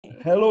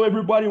Hello,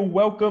 everybody.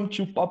 Welcome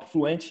to Pop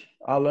Fluent.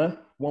 Alan,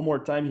 one more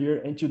time here.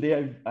 And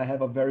today I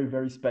have a very,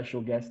 very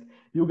special guest.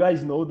 You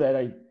guys know that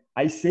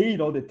I say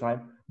it all the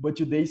time, but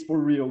today is for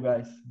real,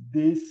 guys.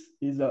 This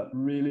is a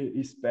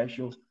really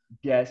special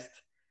guest.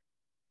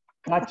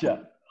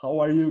 Katja, how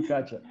are you,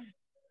 Katja?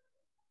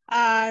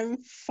 I'm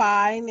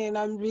fine and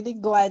I'm really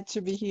glad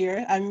to be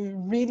here.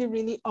 I'm really,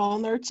 really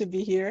honored to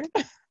be here.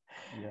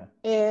 Yeah,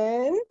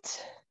 And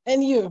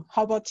and you,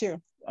 how about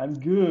you? I'm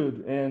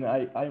good. And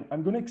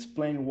I'm going to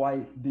explain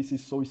why this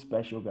is so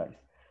special, guys.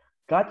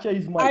 Katja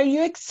is my, Are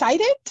you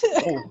excited?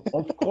 oh,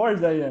 of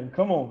course I am.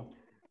 Come on.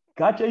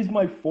 Katja is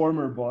my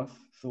former boss.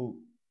 So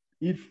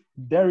if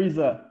there is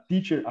a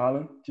teacher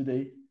Alan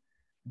today,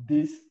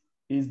 this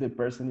is the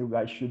person you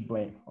guys should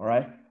blame. All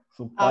right.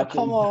 So Oh,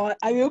 come on.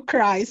 I will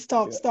cry.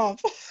 Stop, yeah, stop.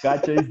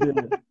 Katja is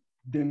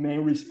the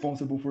main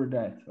responsible for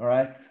that. All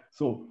right.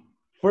 So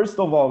first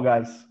of all,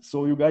 guys,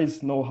 so you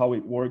guys know how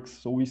it works.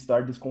 So we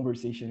start this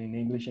conversation in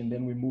English and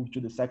then we move to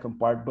the second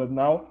part. But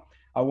now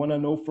I want to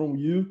know from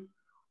you.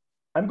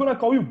 I'm gonna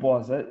call you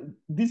boss.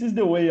 This is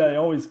the way I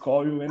always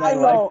call you, and I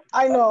know,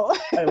 I know.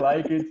 I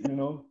like it,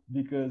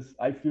 because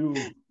I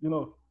feel,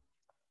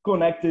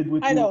 connected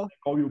with I you when know. I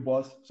call you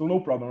boss. So no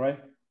problem, right?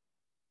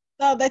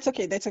 No, that's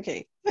okay. That's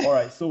okay. All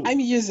right. So I'm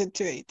used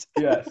to it.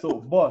 yeah. So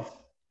boss,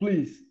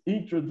 please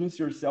introduce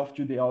yourself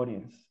to the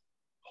audience.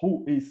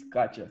 Who is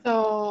Katja?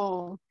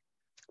 So,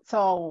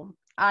 so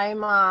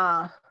I'm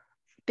a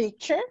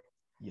teacher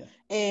Yeah.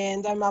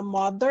 and I'm a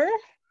mother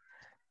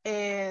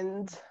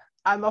and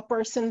I'm a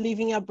person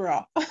living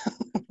abroad.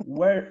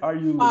 Where are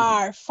you living?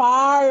 Far,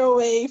 far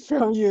away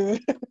from you.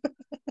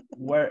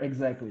 Where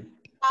exactly?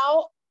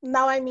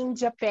 Now I'm in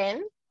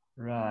Japan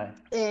Right.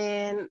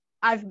 and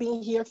I've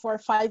been here for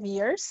 5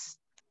 years.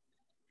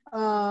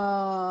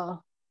 Uh,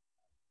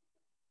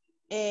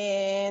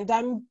 and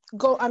I'm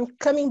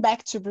coming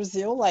back to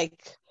Brazil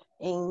like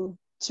in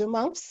 2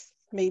 months,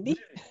 maybe.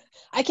 Really?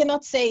 I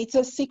cannot say it's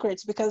a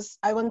secret because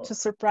I want Oh, to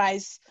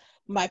surprise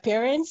my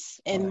parents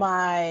all and right.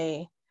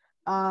 my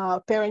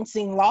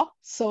parents-in-law.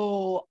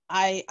 So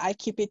I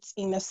keep it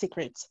in a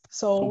secret.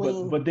 So, So but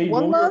in but they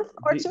one know month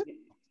or two,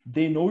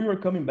 they know you're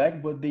coming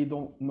back, but they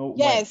don't know when.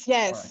 yes,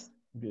 All right. yes.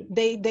 Good.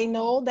 They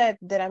know that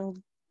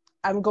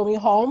I'm going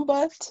home,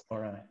 but All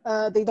right.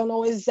 they don't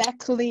know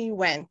exactly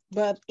when.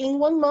 But in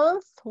 1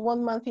 month,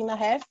 1 month and a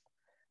half,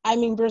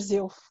 I'm in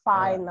Brazil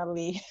All right.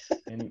 finally.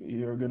 And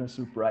you're gonna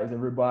surprise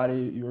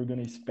everybody. You're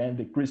gonna spend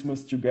the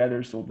Christmas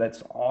together, so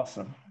that's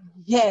awesome.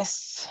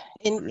 Yes,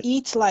 and Great.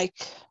 eat like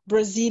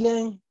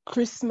Brazilian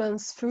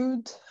Christmas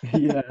food,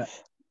 Yeah,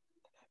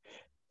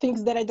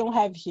 things that I don't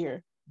have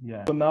here.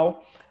 yeah. So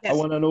now I Yes.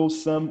 want to know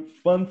some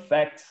fun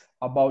facts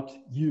about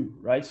you,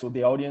 right? So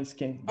the audience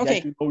can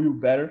get Okay. to know you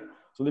better.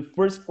 So the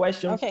first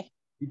question, Okay.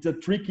 it's a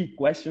tricky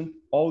question.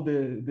 All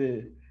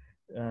the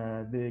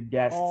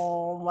guests,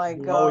 Oh my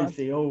they always God.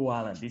 say, "Oh,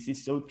 Alan, this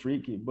is so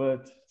tricky."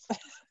 But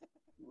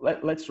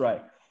let's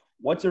try.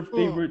 What's your Mm.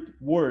 favorite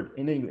word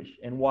in English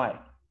and why?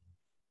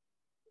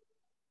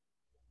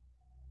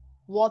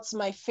 What's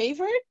my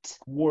favorite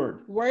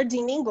Word. word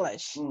in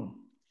English? Mm.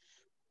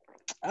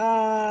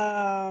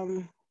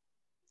 Um,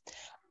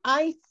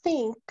 I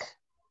think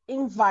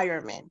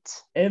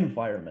environment.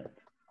 Environment.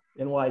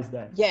 And why is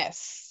that?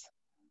 Yes.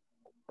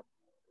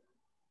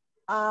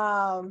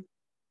 Um,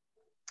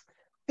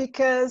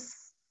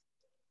 because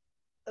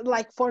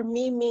like for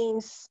me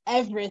means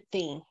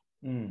everything,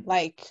 Mm.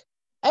 like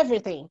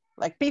everything,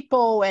 like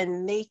people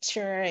and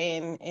nature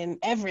and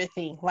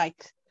everything,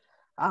 like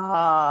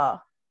uh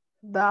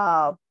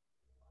the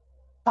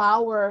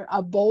power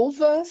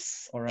above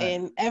us All right.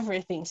 and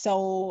everything.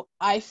 So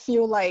I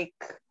feel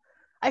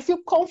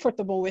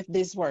comfortable with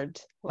this word.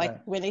 All Like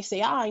right. when they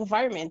say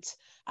environment,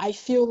 I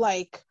feel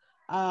like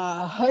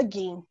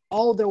hugging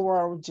all the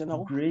world.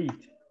 Great.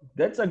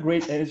 That's a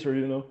great answer.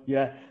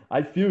 Yeah,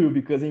 I feel you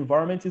because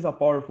environment is a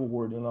powerful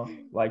word,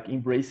 like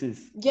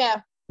embraces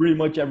Yeah, pretty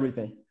much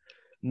everything.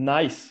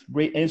 Nice.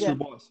 Great answer, yeah.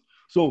 boss.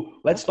 So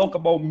let's Okay. talk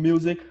about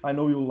music. I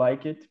know you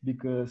like it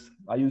because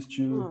I used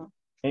to Mm.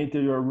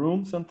 enter your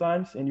room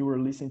sometimes and you were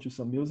listening to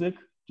some music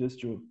just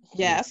to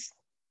Yes,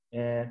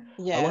 and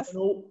I want to yes.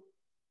 know,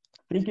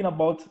 thinking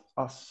about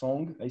a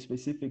song, a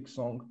specific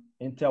song,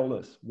 and tell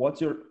us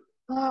what's your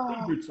Ah,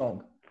 favorite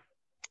song?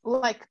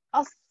 like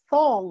a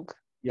song.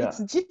 It's Yeah,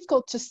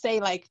 difficult to say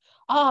like,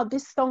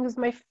 this song is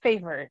my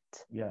favorite.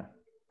 yeah.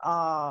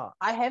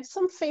 I have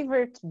some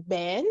favorite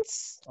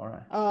bands, All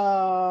right.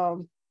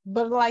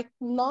 but like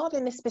not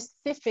in a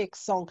specific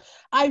song.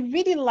 I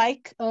really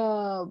like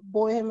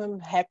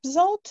Bohemian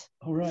Rhapsody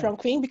All right. from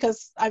Queen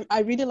because I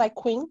really like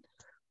Queen,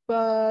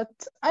 but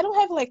I don't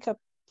have like a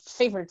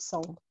favorite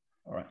song.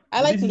 All right.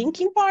 I But like this is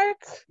Linkin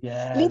Park.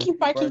 yeah, Linkin Linkin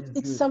Park Park is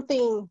good.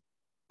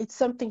 it's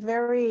something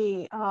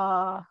very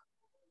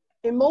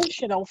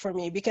emotional for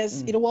me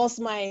because Mm. it was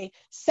my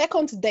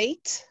second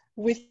date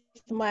with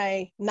my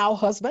now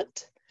husband.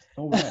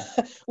 All right.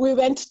 We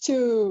went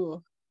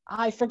to,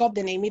 I forgot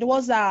the name. It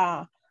was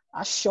a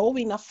show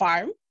in a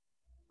farm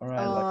All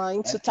right. Like in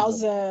a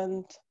festival.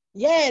 2000.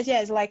 Yes,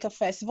 yes, like a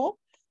festival.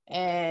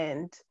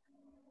 And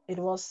It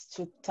was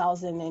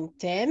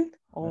 2010.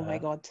 Oh my Uh-huh.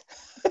 God.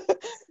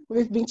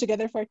 We've been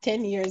together for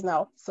 10 years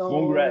now.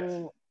 Congrats.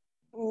 So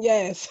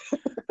yes,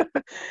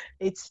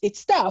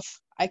 it's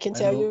tough. I can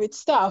I tell you know.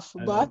 it's tough,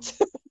 I know.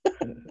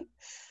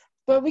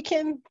 but we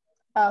can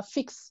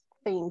fix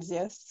things,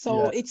 yes. So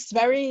Yeah. it's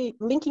very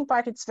Linkin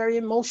Park, it's very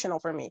emotional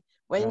for me.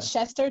 When Right.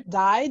 Chester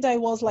died, I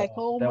was like, Oh,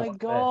 oh that my was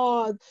bad.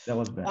 God. That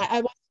was bad.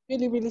 I was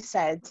really, really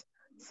sad.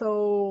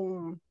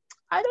 So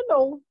I don't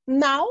know.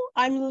 Now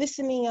I'm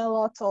listening a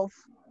lot of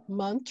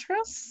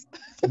mantras.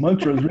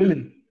 Mantras,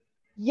 really?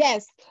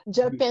 Yes,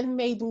 Good. Japan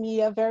made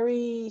me a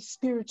very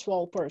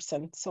spiritual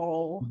person.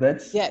 So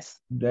That's yes,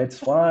 that's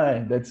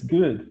fine. That's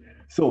good.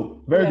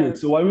 So very good. yes.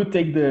 So I will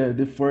take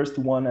the first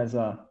one as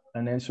an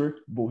answer,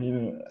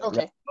 Bohemian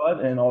Okay,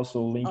 Rhapsody, and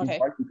also Linkin okay.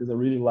 Park because I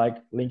really like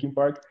Linkin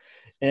Park,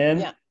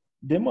 and Yeah,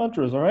 the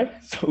mantras. All right.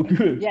 So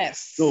good.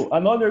 yes, So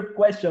another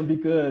question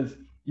because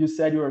you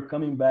said you are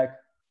coming back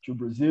to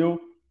Brazil,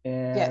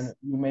 and yes,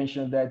 you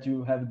mentioned that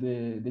you have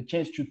the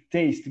chance to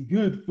taste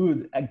good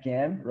food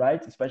again,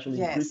 right? Especially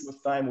in yes, Christmas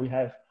time, we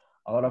have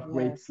a lot of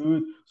great yes.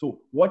 food.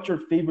 So what's your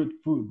favorite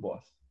food,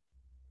 boss?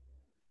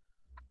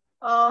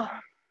 Uh,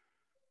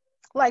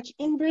 like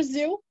in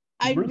Brazil,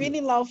 In I Brazil?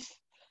 really love,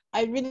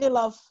 I really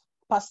love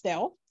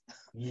pastel.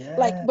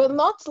 Like, Yeah, but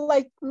not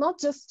like not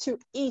just to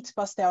eat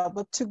pastel,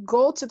 but to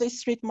go to the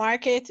street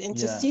market and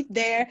to yeah. sit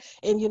there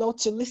and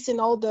to listen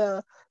all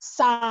the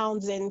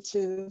sounds and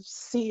to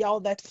see all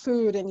that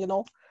food and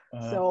Uh,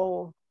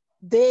 so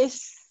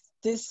this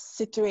this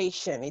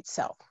situation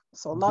itself.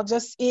 So not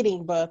just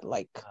eating, but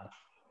like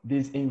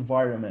this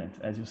environment,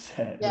 as you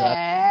said, right?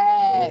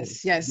 Great,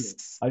 yes, great.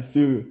 yes. I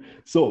feel you.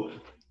 So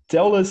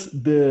tell us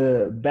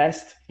the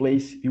best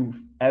place you've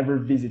ever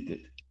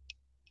visited.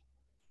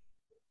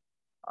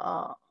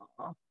 Uh,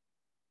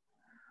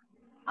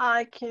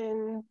 I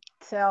can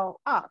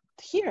tell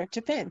here,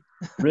 Japan.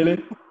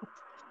 Really?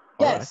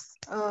 All right. Yes,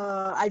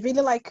 I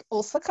really like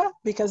Osaka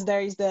because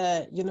there is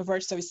the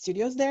Universal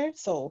Studios there.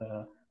 So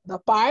Uh, the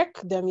park,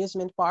 the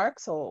amusement park.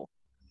 So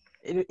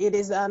it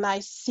is a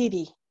nice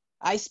city.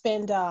 I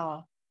spent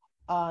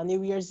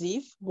New Year's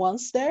Eve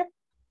once there,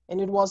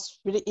 and it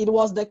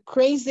was the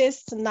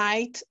craziest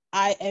night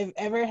I have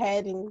ever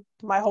had in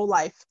my whole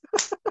life.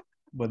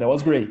 but that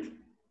was great.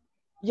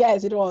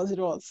 Yes, it was. It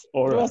was.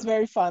 All It was right.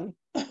 very fun.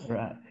 All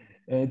right.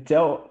 And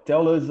tell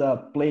us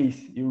a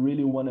place you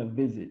really want to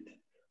visit.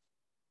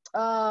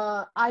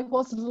 I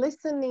was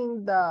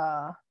listening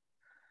the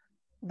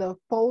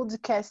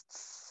podcast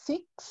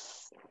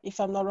 6, if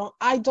I'm not wrong.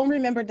 I don't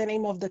remember the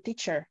name of the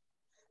teacher.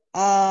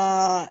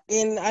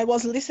 And I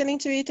was listening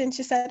to it, and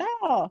she said,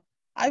 "Oh,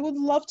 I would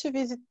love to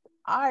visit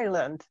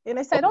Ireland." And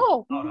I said, Oh,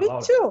 "Oh, Laura, me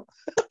Laura. too."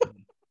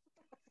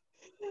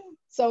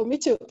 So me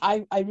too.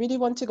 I really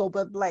want to go,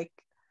 but like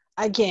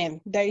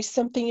again, there is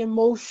something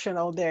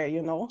emotional there,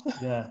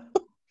 Yeah.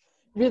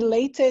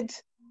 related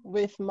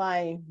with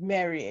my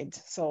marriage.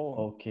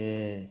 So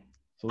Okay.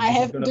 So I this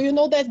is have. Do gonna. you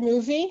know that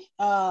movie?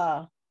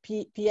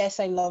 P.S.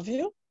 I Love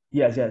You.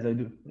 Yes, yes, I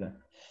do. Yeah.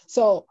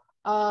 So,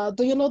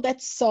 do you know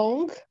that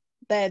song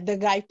that the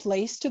guy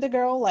plays to the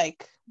girl?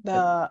 Like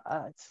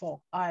I, it's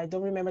for I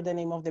don't remember the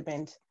name of the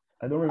band.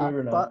 I don't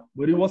remember But now,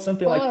 but it was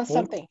something like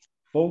something.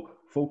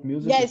 folk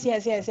music or Yes, something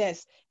yes, like yes,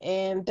 yes.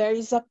 And there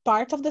is a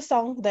part of the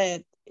song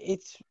that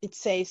it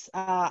says,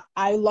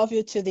 "I love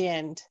you to the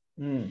end,"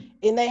 that. Mm.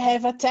 and I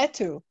have a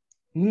tattoo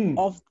Mm.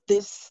 of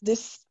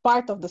this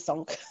part of the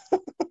song.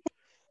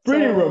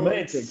 Pretty So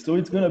romantic. it's So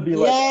it's gonna be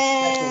like a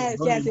second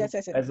yes, yes, honeymoon, yes,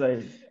 yes, yes. as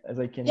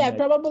I can Yeah, imagine.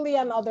 probably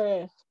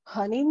another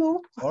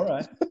honeymoon. All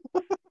right.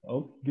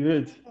 Oh,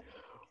 good.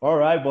 All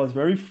right, boss.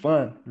 Very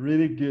fun.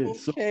 Really good.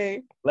 So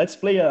Okay. let's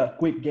play a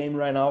quick game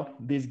right now.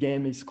 This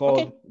game is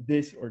Okay. called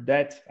this or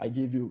that. I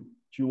give you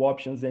two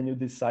options, and you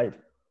decide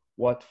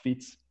what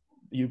fits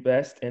you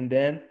best. And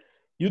then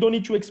you don't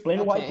need to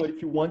explain why, but Okay.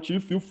 if you want to,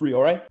 feel free.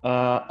 All right.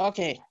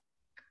 Okay.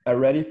 Are you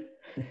ready?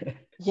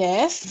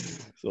 Yes.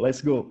 So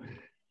let's go.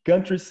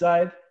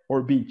 Countryside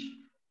or beach?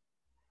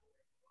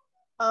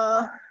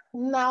 Uh,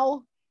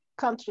 Now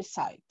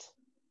countryside.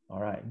 All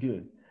right,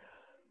 good.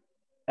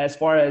 As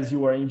far as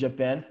you are in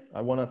Japan,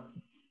 I want to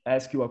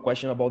ask you a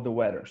question about the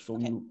weather. So Okay.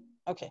 you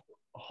Okay.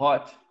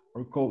 hot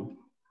or cold?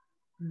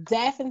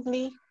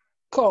 Definitely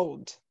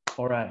cold.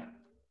 All right,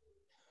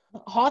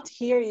 Hot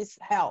here is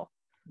hell.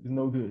 it's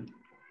no good.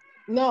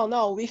 No,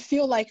 no, we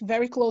feel like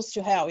very close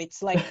to hell.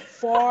 It's like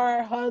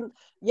 400,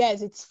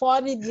 yes, it's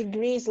 40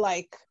 degrees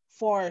like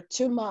for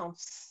 2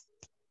 months.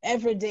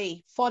 Every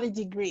day, 40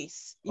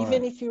 degrees. All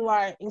Even right, if you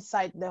are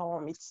inside the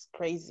home, it's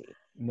crazy.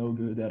 no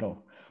good at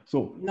all.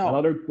 So No.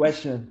 another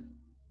question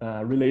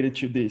related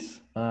to this.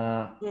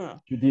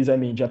 Mm, To this, I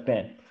mean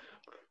Japan.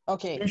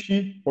 okay.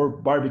 Sushi or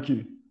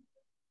barbecue?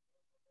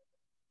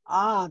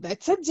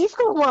 That's a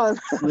difficult one.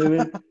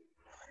 Really?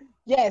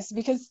 Yes,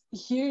 because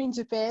here in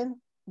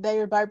Japan,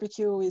 their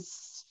barbecue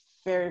is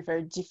very,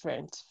 very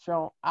different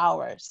from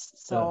ours.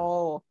 Uh,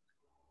 So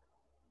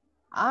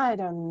I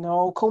don't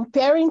know.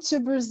 Comparing to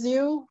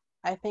Brazil,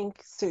 I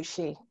think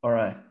sushi. all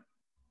right,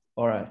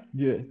 all right,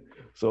 good.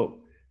 So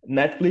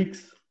Netflix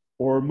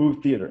or movie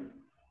theater?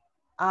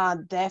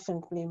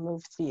 Definitely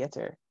movie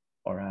theater.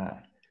 All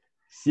right.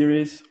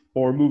 Series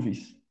or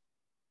movies?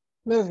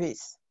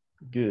 Movies.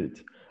 Good.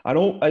 I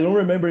don't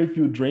remember if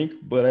you drink,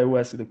 but I will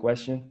ask you the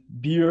question.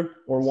 Beer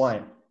or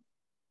wine?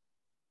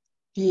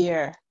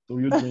 Beer. So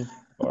you drink.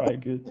 All right,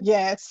 good.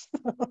 Yes.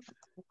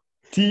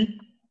 Tea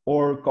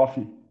or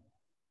coffee?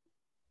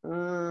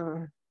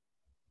 Mm,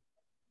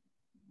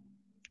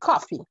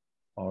 coffee.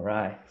 All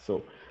right.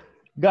 So,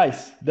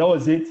 guys, that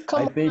was it. I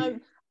Come think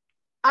on.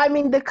 I'm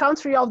in the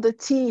country of the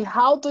tea.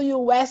 How do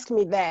you ask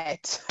me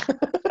that?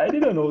 I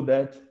didn't know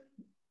that.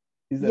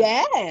 Is that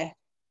Yeah.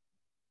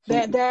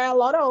 so? There are a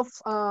lot of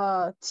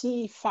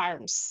tea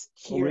farms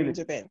Oh, here in really?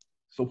 Japan.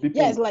 So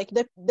Yes, people, like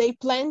they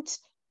plant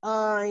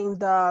in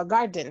the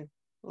garden,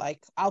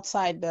 like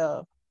outside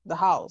the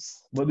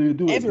house, what do you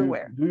do? It?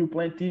 everywhere. Do you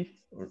plant tea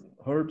or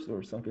herbs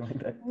or something like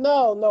that?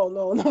 No, no,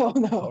 no, no, All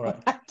no.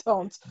 right. I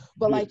don't.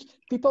 But Good. like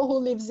people who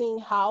lives in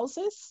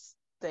houses,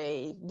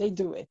 they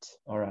do it.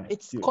 All right.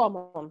 It's Good.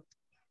 common.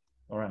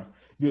 All right.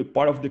 Good.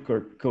 Part of the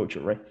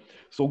culture, right?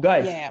 So,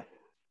 guys, Yeah.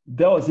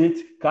 that was it.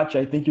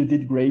 Katya, I think you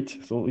did great.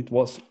 So it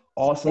was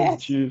awesome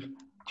Yes. to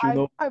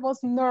know. I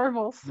was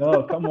nervous.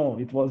 No, come on.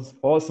 It was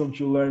awesome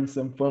to learn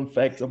some fun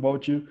facts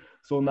about you.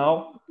 So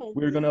now Thank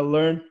we're you. gonna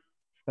learn.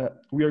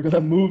 We are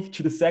gonna move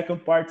to the second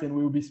part, and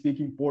we will be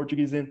speaking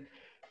Portuguese and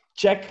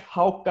check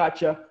how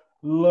Katya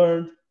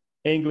learned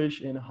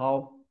English and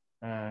how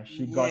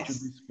she got to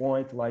Yes. this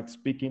point, like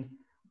speaking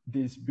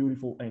this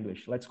beautiful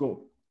English. Let's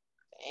go.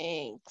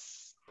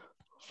 Thanks.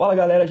 Fala,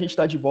 galera. A gente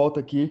está de volta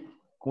aqui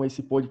com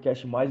esse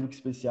podcast mais do que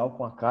especial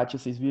com a Katya.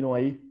 Vocês viram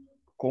aí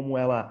como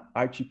ela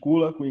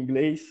articula com o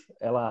inglês.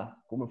 Ela,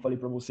 como eu falei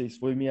para vocês,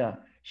 foi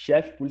minha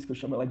chefe, por isso que eu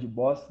chamo ela de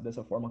boss,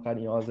 dessa forma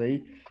carinhosa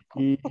aí.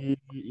 E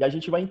a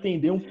gente vai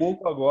entender um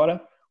pouco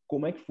agora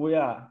como é que foi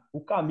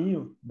o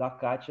caminho da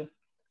Katya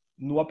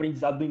no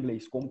aprendizado do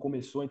inglês, como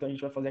começou. Então a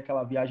gente vai fazer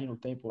aquela viagem no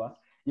tempo lá.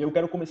 E eu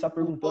quero começar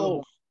perguntando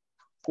Oh,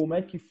 como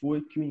é que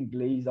foi que o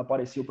inglês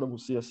apareceu para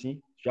você assim?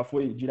 Já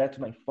foi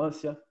direto na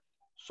infância?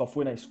 Só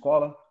foi na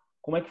escola?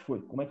 Como é que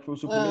foi? Como é que foi o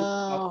seu primeiro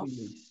contato com o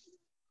inglês?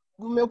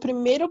 o meu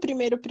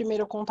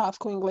primeiro contato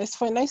com o inglês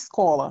foi na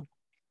escola.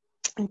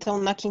 Então,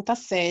 na quinta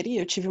série,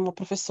 eu tive uma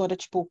professora,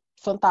 tipo,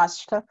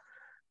 fantástica.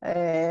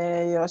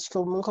 Eu acho que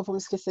eu nunca vou me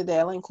esquecer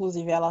dela.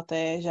 Inclusive, ela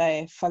até já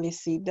é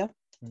falecida.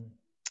 Hum.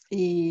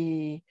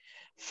 E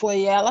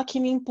foi ela que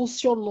me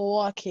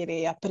impulsionou a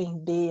querer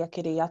aprender, a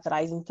querer ir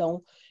atrás.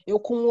 Então, eu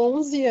com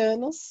 11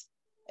 anos,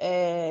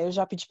 eu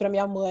já pedi para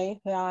minha mãe,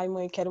 ai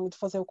mãe, quero muito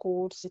fazer o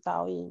curso e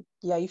tal.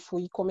 E aí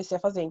fui e comecei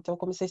a fazer. Então, eu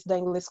comecei a estudar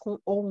inglês com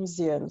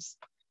 11 anos.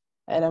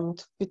 Era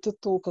muito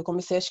pitutuca. Eu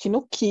comecei acho que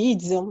no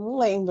Kids, eu não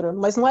lembro.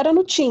 Mas não era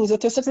no Teens, eu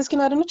tenho certeza que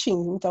não era no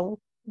Teens. Então,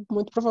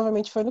 muito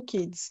provavelmente foi no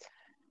Kids.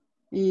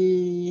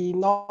 E,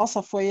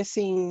 nossa, foi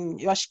assim,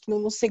 eu acho que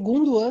no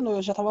segundo ano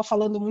eu já estava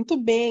falando muito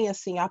bem,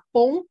 assim, a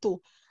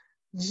ponto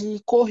de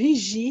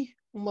corrigir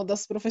uma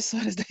das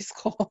professoras da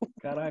escola.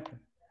 Caraca.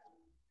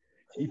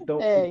 Então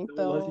o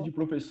lance de Então,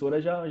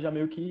 professora já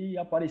meio que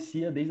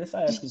aparecia desde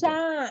essa época, então.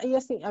 já, e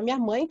assim, a minha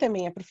mãe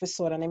também é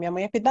professora, né? Minha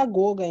mãe é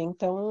pedagoga,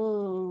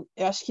 então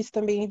eu acho que isso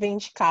também vem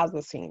de casa,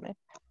 assim, né?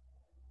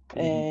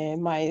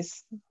 Entendi.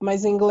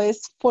 Mas o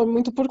inglês foi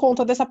muito por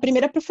conta dessa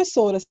primeira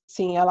professora,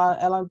 assim,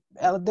 ela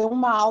deu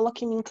uma aula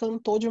que me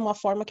encantou de uma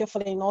forma que eu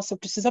falei, nossa, eu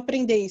preciso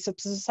aprender isso, eu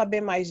preciso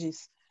saber mais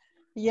disso.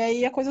 E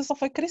aí a coisa só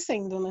foi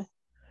crescendo, né?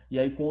 E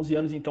aí, com 11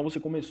 anos, então, você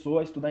começou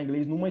a estudar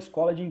inglês numa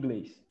escola de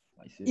inglês.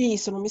 Aí você... E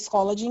isso, numa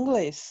escola de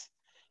inglês.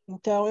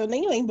 Então, eu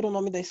nem lembro o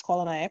nome da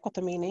escola na época,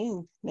 também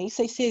nem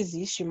sei se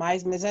existe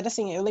mais, mas era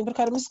assim, eu lembro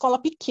que era uma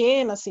escola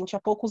pequena, assim, tinha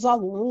poucos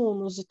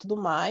alunos e tudo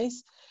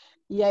mais.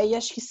 E aí,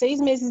 acho que 6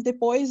 meses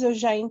depois, eu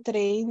já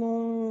entrei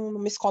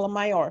numa escola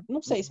maior.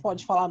 Não sei se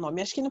pode falar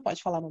nome, acho que não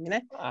pode falar nome,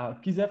 né? Ah,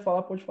 quiser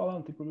falar, pode falar,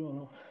 não tem problema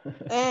não.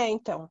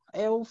 Então,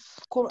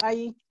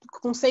 aí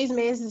com 6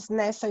 meses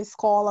nessa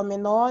escola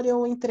menor,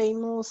 eu entrei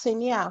no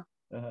CNA.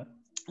 Aham.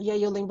 E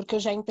aí eu lembro que eu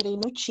já entrei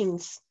no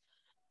Teens.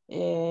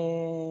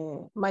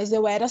 Mas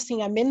eu era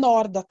assim a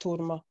menor da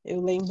turma.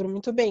 Eu lembro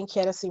muito bem que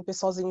era assim, o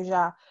pessoalzinho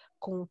já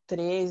com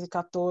 13,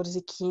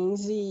 14,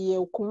 15 e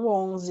eu com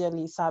 11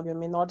 ali, sabe? A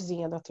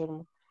menorzinha da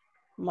turma.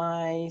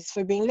 Mas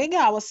foi bem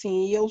legal,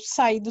 assim. E eu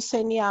saí do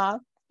CNA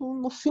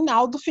no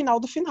final do final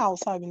do final,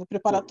 sabe? No Pô,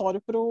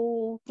 preparatório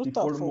pro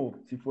TOEFL.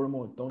 se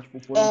formou. Então, tipo,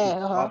 foram o quê?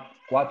 Aham.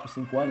 4,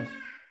 5 anos?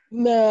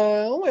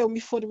 Não, eu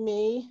me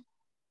formei.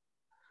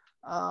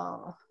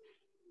 ah,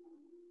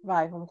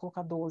 vamos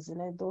colocar 12,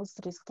 né? 12,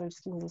 13,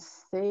 14, 15,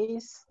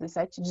 16,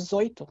 17,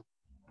 18.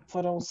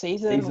 Foram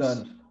 6 anos. 6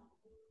 anos.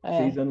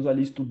 seis É, anos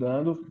ali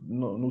estudando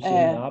no é.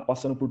 CNA,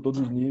 passando por todos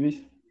os níveis.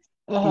 Isso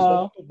é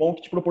Aham. muito bom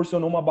que te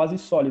proporcionou uma base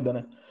sólida,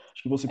 né?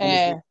 Acho que você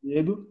começou É.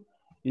 cedo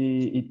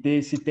e ter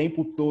esse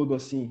tempo todo,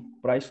 assim,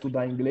 para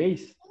estudar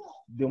inglês,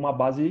 deu uma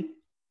base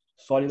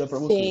sólida para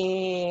você.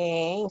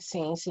 Sim,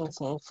 sim, sim,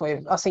 sim.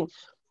 Foi, assim,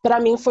 para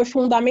mim foi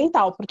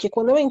fundamental, porque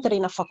quando eu entrei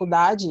na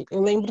faculdade,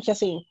 eu lembro que,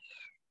 assim,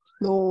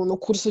 no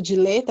curso de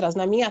letras,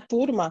 na minha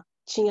turma,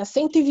 tinha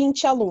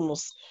 120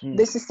 alunos. Hum,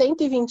 Desses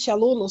 120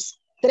 alunos,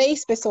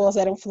 3 pessoas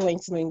eram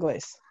fluentes no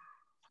inglês.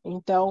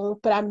 Então,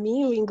 para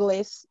mim, o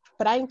inglês,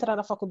 para entrar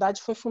na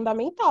faculdade, foi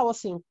fundamental,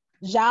 assim,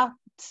 já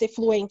ser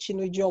fluente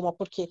no idioma,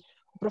 porque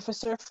o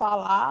professor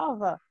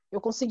falava, eu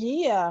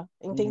conseguia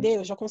Uhum. entender,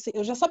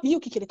 eu já sabia o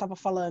que ele estava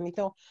falando.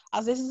 Então,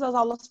 às vezes as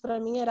aulas para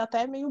mim era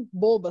até meio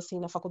boba, assim,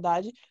 na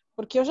faculdade,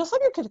 porque eu já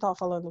sabia o que ele estava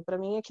falando. Para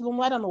mim, aquilo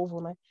não era novo,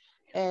 né?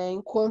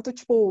 Enquanto,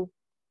 tipo,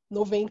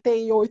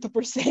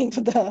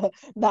 98%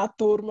 da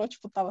turma,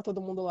 tipo, tava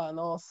todo mundo lá,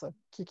 nossa, o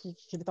que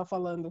ele tá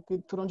falando?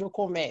 Por onde eu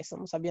começo? Eu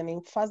não sabia nem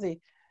o que fazer.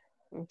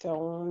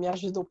 Então, me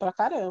ajudou pra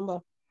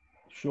caramba.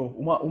 Show.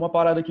 Uma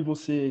parada que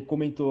você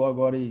comentou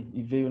agora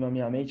e veio na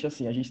minha mente,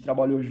 assim, a gente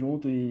trabalhou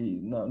junto e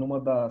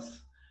numa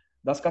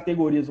das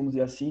categorias, vamos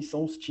dizer assim,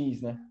 são os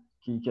teams, né?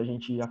 Que a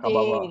gente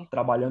acabava Sim,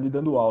 trabalhando e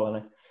dando aula,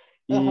 né?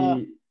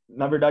 aham, E,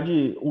 na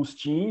verdade, os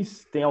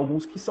teams, tem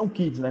alguns que são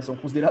kids, né? São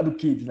considerados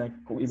kids, né?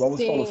 Igual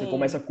você falou, você sim,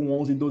 começa com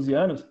 11, 12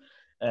 anos,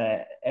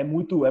 é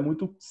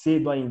muito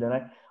cedo ainda,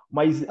 né?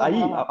 Mas aí,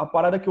 aham, a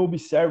parada que eu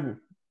observo,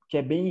 que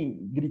é bem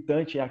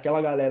gritante, é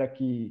aquela galera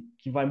que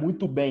vai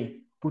muito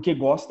bem porque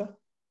gosta,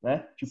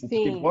 né? Tipo,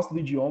 porque sim, gosta do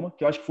idioma,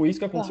 que eu acho que foi isso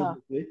que aconteceu com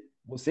aham. você.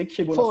 Você que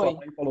chegou na sua Foi,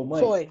 mãe e falou,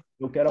 mãe, foi,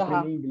 eu quero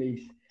aprender aham.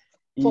 inglês.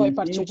 Foi, E tem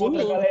partiu de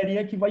outra mim.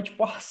 galerinha que vai,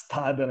 tipo,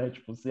 arrastada, né?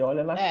 Tipo, você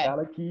olha na É,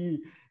 cara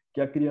que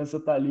a criança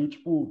tá ali,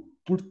 tipo,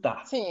 por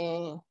tá.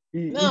 sim.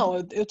 E Não,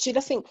 eu tiro,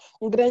 assim,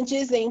 um grande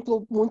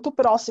exemplo muito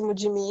próximo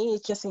de mim, e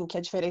que, assim, que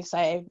a diferença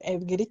é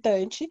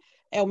gritante,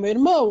 é o meu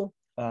irmão.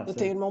 ah, Eu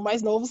tenho um certo. irmão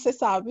mais novo, você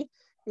sabe,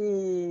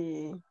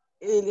 e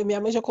minha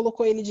mãe já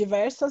colocou ele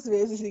diversas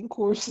vezes em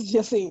cursos de,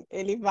 assim,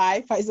 ele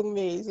vai, faz um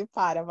mês e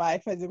para, vai,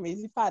 faz um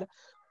mês e para.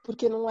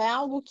 Porque não é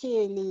algo que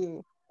ele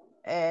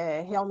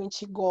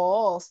realmente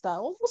gosta,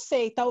 ou não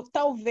sei,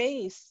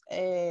 talvez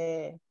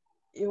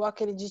eu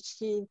acredite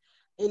que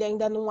ele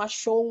ainda não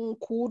achou um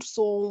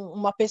curso ou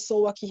uma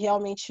pessoa que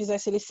realmente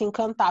fizesse ele se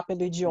encantar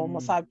pelo idioma,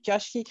 Hum, sabe? Que eu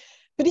acho que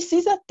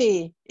precisa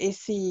ter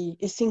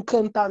esse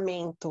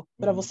encantamento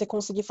para uhum. você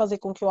conseguir fazer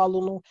com que o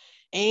aluno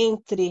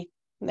entre,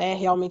 né,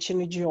 realmente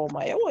no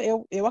idioma.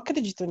 Eu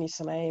acredito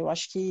nisso, né? Eu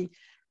acho que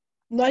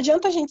não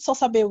adianta a gente só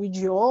saber o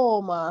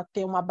idioma,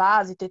 ter uma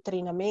base, ter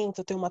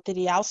treinamento, ter um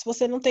material, se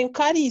você não tem o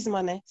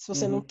carisma, né? Se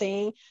você Uhum.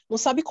 não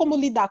sabe como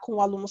lidar com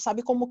o aluno, não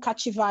sabe como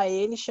cativar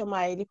ele,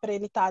 chamar ele para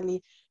ele estar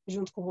ali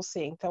junto com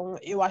você. Então,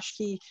 eu acho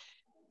que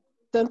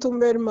tanto o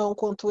meu irmão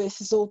quanto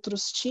esses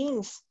outros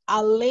teens,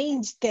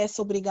 além de ter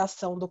essa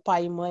obrigação do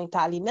pai e mãe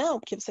estar ali, não,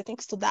 porque você tem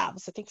que estudar,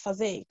 você tem que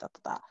fazer, e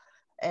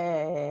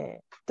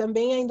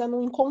também ainda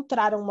não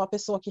encontraram uma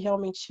pessoa que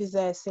realmente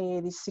fizessem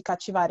eles se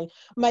cativarem.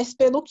 Mas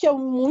pelo que eu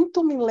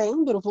muito me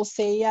lembro,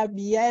 você e a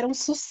Bia eram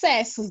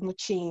sucessos no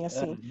team, É,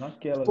 assim.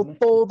 naquelas, Tipo, né?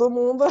 todo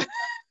mundo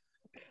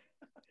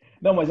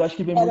Não, mas eu acho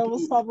que vem muito. eram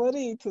os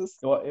favoritos.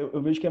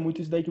 Eu vejo que é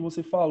muito isso daí que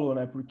você falou,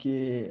 né?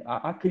 Porque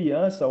a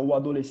criança ou o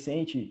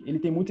adolescente, ele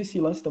tem muito esse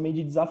lance também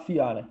de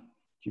desafiar, né?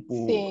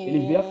 Tipo, ele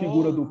vê a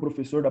figura do Sim.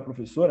 professor, da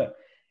professora,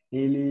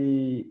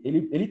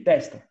 ele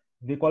testa,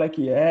 vê qual é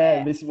que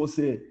é, É. vê se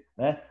você,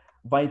 né,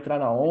 vai entrar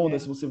na onda,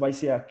 se você vai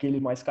ser aquele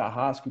mais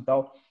carrasco e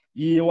tal.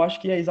 E eu acho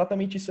que é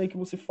exatamente isso aí que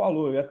você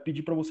falou. Eu ia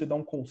pedir para você dar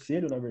um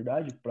conselho, na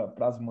verdade,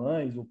 para as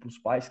mães ou para os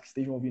pais que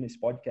estejam ouvindo esse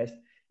podcast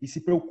e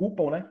se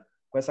preocupam, né?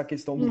 Com essa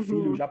questão do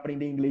filho Uhum. já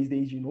aprender inglês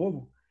desde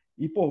novo.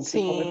 E, pô, o que você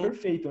falou é Sim.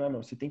 perfeito, né,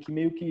 meu? Você tem que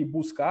meio que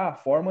buscar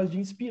formas de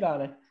inspirar,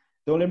 né?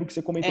 Então eu lembro que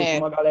você comentou, tinha É.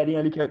 uma galerinha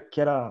ali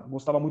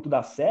gostava muito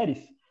das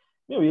séries.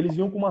 Meu, e eles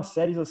vinham com umas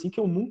séries assim que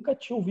eu nunca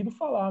tinha ouvido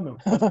falar, meu.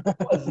 Mas o que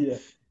eu fazia?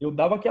 Eu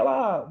dava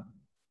aquela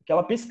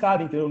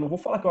pescada, entendeu? Eu não vou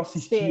falar que eu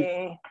assistia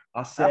Sim.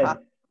 a Aham. série,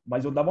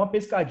 mas eu dava uma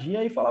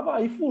pescadinha e falava,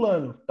 aí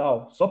fulano,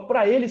 tal. Só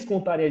para eles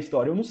contarem a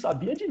história. Eu não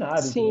sabia de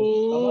nada, entendeu?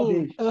 Eu tava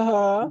Sim. deixa.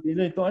 Aham.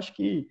 Entendeu? Então acho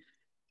que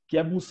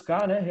é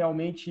buscar, né,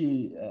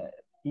 realmente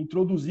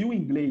introduzir o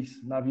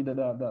inglês na vida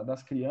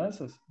das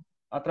crianças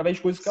através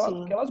de coisas que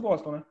Sim. elas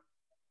gostam, né?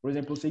 Por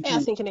exemplo, eu sei É que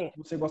assim que nem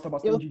você gosta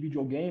bastante eu. de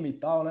videogame e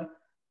tal, né?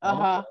 É uma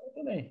Aham. parada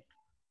também.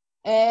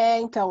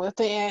 Então, eu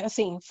tenho,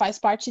 assim, faz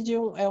parte de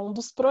um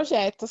dos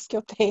projetos que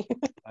eu tenho.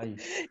 Aí.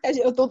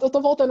 Eu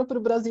tô voltando para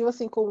o Brasil,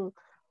 assim, com,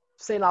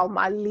 sei lá,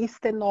 uma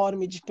lista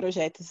enorme de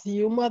projetos.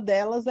 E uma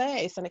delas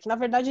é essa, né? Que na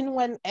verdade não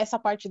é essa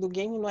parte do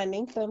game, não é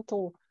nem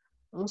tanto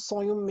um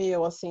sonho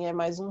meu, assim, é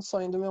mais um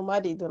sonho do meu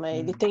marido, né?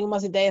 Ele Uhum. tem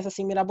umas ideias,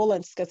 assim,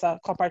 mirabolantes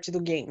com a parte do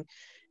game.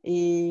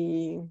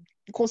 E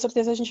com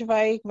certeza a gente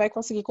vai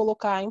conseguir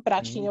colocar em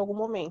prática em Sim. algum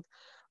momento.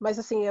 Mas,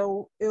 assim,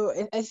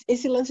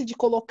 esse lance de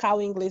colocar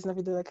o inglês na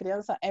vida da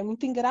criança é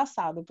muito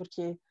engraçado,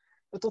 porque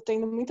eu tô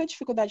tendo muita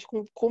dificuldade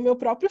com o meu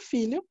próprio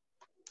filho,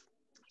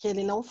 que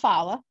ele não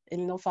fala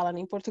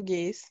nem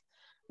português,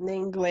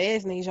 nem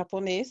inglês, nem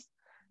japonês.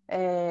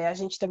 A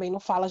gente também não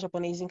fala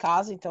japonês em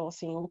casa, então,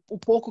 assim, o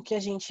pouco que a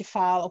gente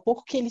fala, o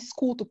pouco que ele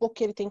escuta, o pouco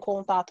que ele tem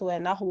contato é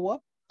na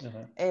rua.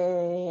 Uhum.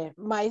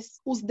 Mas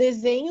os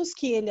desenhos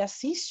que ele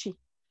assiste,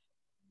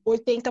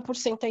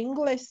 80% é em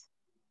inglês.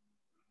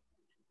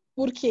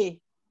 Por quê?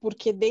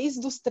 Porque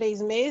desde os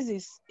 3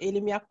 meses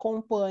ele me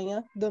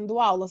acompanha dando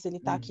aulas, ele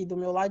tá Uhum. aqui do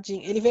meu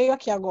ladinho. Ele veio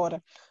aqui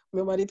agora,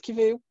 meu marido que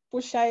veio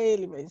puxar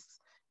ele, mas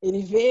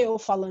ele vê eu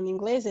falando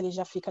inglês, ele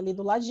já fica ali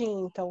do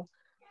ladinho. Então,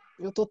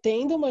 eu tô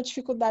tendo uma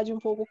dificuldade um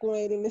pouco com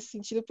ele nesse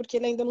sentido, porque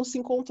ele ainda não se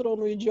encontrou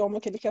no idioma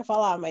que ele quer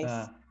falar, mas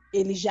Ah,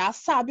 ele já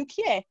sabe o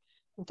que é.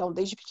 Então,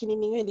 desde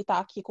pequenininho, ele tá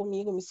aqui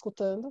comigo, me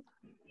escutando,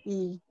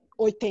 e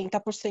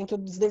 80%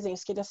 dos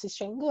desenhos que ele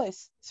assiste é em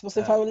inglês. Se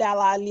você vai ah, olhar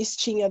lá a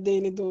listinha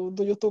dele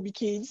do YouTube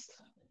Kids,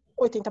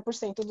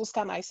 80% dos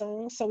canais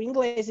são em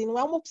inglês, e não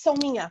é uma opção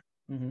minha.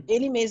 uhum.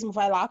 Ele mesmo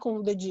vai lá com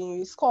o dedinho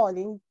e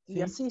escolhe e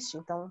Sim, assiste.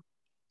 Então,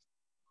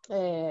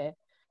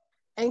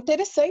 é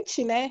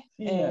interessante, né?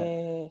 sim,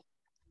 é.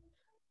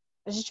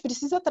 A gente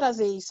precisa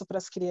trazer isso para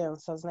as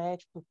crianças, né?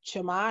 Tipo,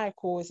 chamar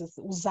coisas,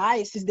 usar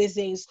esses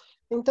desenhos.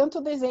 Tem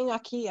tanto desenho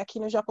aqui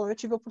no Japão. Eu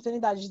tive a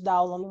oportunidade de dar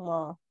aula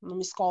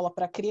numa escola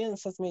para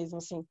crianças mesmo,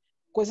 assim.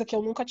 Coisa que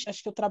eu nunca tinha.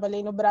 Acho que eu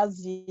trabalhei no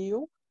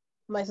Brasil,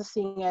 mas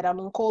assim, era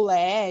num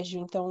colégio,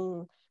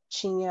 então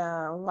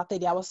tinha um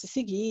material a se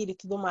seguir e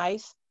tudo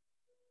mais.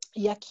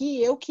 E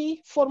aqui eu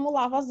que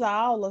formulava as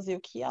aulas,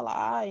 eu que ia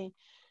lá e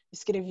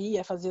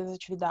escrevia, fazia as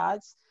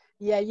atividades.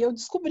 E aí eu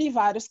descobri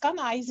vários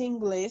canais em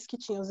inglês que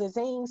tinham os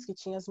desenhos, que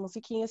tinham as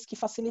musiquinhas, que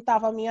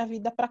facilitava a minha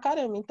vida pra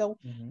caramba. Então,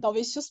 Uhum.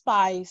 talvez se os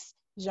pais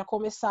já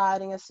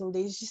começarem assim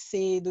desde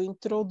cedo,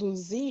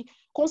 introduzir,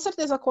 com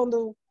certeza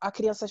quando a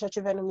criança já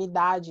tiver numa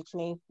idade, que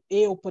nem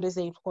eu, por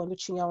exemplo, quando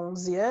tinha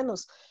 11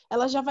 anos,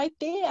 ela já vai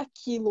ter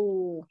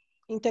aquilo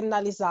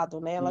internalizado,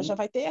 né? Ela já Sim,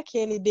 vai ter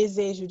aquele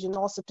desejo de,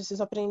 nossa, eu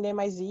preciso aprender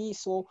mais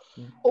isso,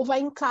 sim, ou vai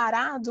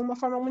encarar de uma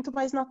forma muito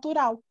mais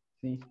natural.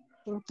 sim,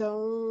 Então,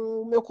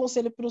 o meu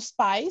conselho para os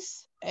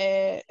pais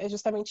é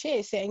justamente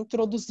esse, é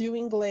introduzir o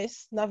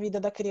inglês na vida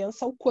da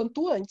criança o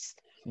quanto antes.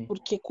 sim.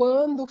 Porque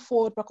quando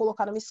for para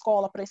colocar numa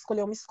escola, para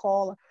escolher uma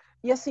escola,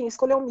 e assim,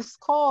 escolher uma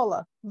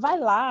escola, vai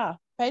lá,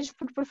 pede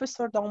para o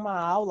professor dar uma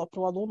aula para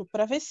o aluno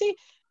para ver se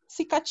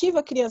cativa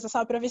a criança,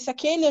 sabe? Para ver se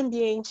aquele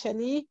ambiente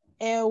ali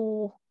é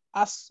o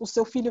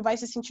seu filho vai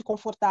se sentir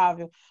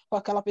confortável com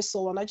aquela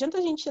pessoa. Não adianta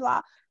a gente ir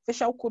lá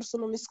fechar o curso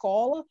numa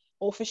escola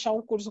ou fechar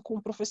um curso com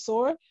um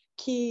professor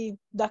que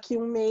daqui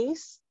um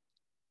mês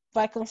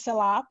vai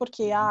cancelar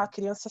porque a Uhum.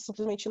 criança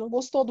simplesmente não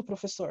gostou do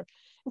professor.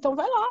 Então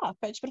vai lá,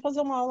 pede para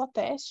fazer uma aula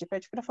teste,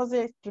 pede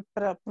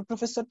para o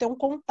professor ter um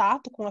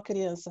contato com a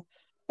criança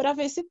para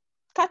ver se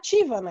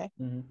cativa, né?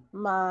 Uhum.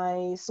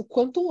 Mas o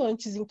quanto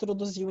antes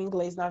introduzir o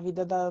inglês na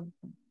vida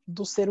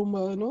do ser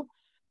humano,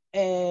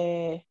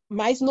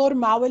 mais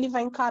normal ele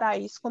vai encarar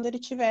isso quando ele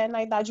tiver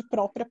na idade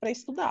própria para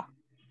estudar.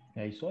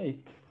 É isso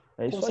aí.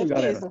 É Com isso aí,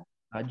 galera. certeza.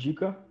 A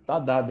dica tá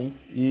dada, hein?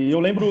 E eu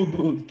lembro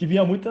que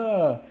vinha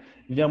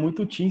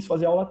muito Teams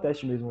fazer aula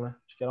teste mesmo, né?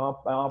 Acho que era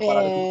uma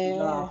parada que você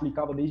já É,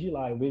 aplicava desde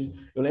lá.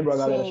 Eu lembro a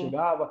galera sim.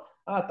 chegava,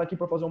 tá aqui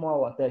para fazer uma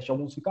aula teste.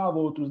 Alguns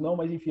ficavam, outros não,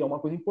 mas enfim, é uma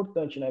coisa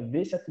importante, né?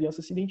 Ver se a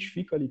criança se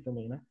identifica ali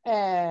também, né?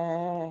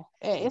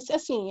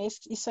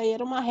 Isso aí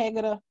era uma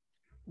regra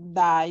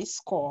da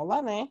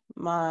escola, né?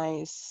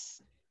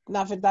 Mas,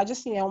 na verdade,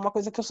 assim, é uma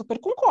coisa que eu super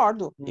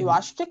concordo. Eu Uhum.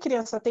 acho que a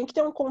criança tem que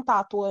ter um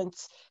contato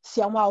antes.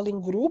 Se é uma aula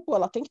em grupo,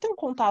 ela tem que ter um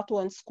contato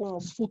antes com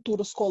os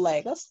futuros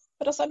colegas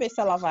para saber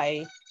se ela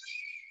vai.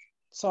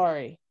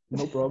 Sorry.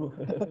 No problem.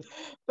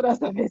 Para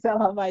saber se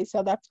ela vai se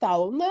adaptar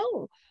ou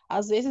não.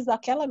 Às vezes,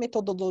 aquela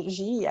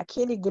metodologia,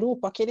 aquele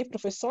grupo, aquele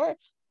professor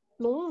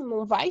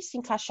não vai se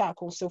encaixar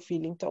com o seu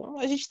filho. Então,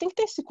 a gente tem que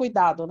ter esse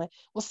cuidado, né?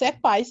 Você é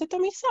pai, você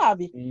também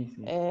sabe. Sim,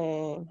 sim.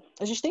 É,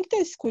 a gente tem que ter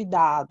esse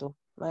cuidado,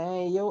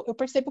 né? E eu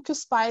percebo que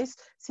os pais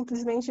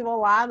simplesmente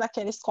vão lá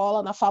naquela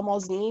escola, na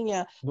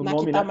famosinha, No na que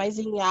nome, tá né? mais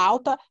em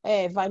alta,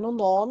 vai no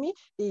nome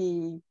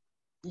e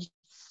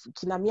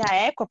que na minha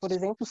época, por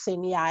exemplo, o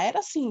CNA era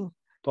assim,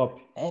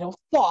 Top. era o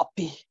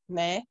top,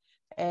 né?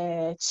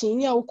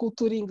 Tinha o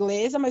cultura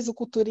inglesa, mas o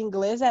cultura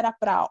inglesa era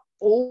para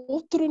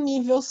outro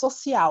nível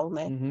social,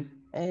 né? Uhum.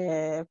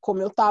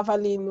 Como eu estava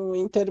ali no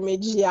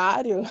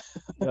intermediário,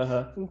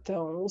 Aham.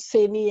 então o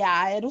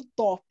CNA era o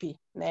top,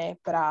 né?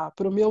 Para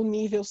o meu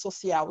nível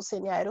social, o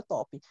CNA era o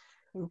top.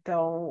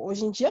 Então,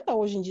 hoje em dia não,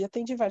 hoje em dia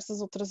tem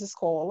diversas outras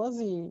escolas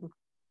e,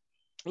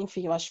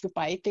 enfim, eu acho que o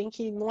pai tem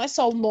que, não é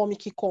só o nome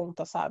que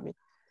conta, sabe?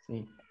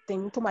 Sim. Tem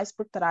muito mais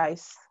por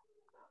trás.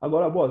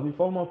 Agora, Boss, me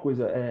fala uma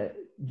coisa.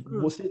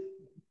 Hum. Você,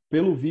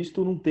 pelo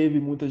visto, não teve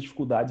muitas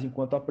dificuldades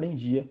enquanto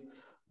aprendia,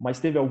 mas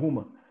teve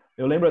alguma?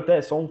 Eu lembro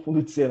até, só um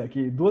fundo de cena,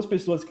 que duas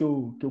pessoas que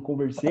eu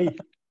conversei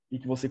e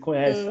que você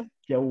conhece, Uh,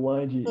 que é o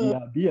Andy e uh, a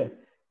Bia,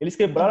 eles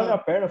quebraram a minha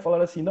uh. perna,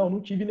 falaram assim, não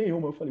tive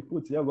nenhuma. Eu falei,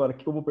 putz, e agora? O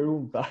que eu vou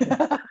perguntar?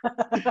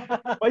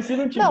 Mas se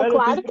não Não, tiver, não tem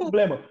claro que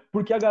problema.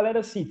 Porque a galera,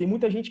 assim, tem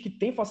muita gente que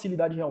tem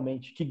facilidade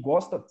realmente, que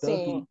gosta tanto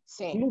sim, e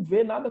sim. não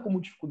vê nada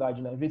como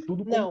dificuldade, né? Vê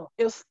tudo como. Não,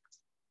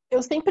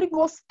 eu sempre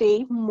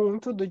gostei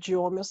muito do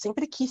idioma, eu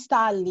sempre quis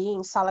estar ali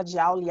em sala de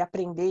aula e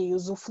aprender e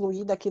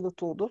usufruir daquilo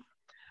tudo,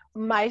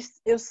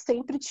 mas eu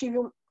sempre tive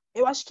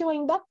eu acho que eu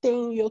ainda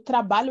tenho, e eu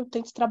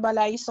tento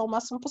trabalhar isso ao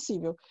máximo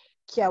possível,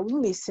 que é o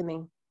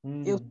listening.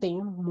 Eu Hum,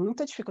 tenho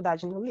muita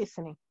dificuldade no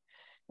listening.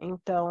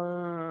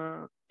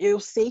 Então, eu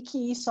sei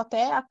que isso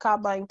até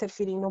acaba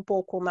interferindo um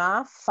pouco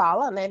na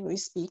fala, né, no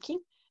speaking,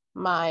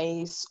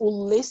 mas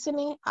o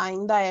listening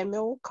ainda é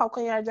meu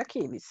calcanhar de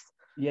Aquiles.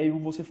 E aí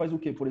você faz o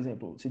quê, por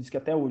exemplo? Você disse que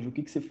até hoje, o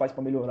que você faz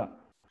para melhorar?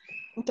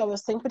 Então,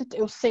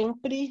 eu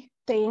sempre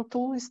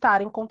tento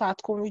estar em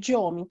contato com o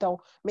idioma. Então,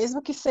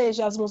 mesmo que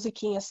seja as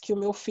musiquinhas que o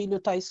meu filho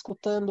está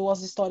escutando ou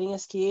as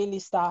historinhas que ele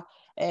está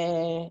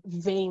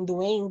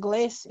vendo em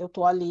inglês, eu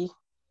estou ali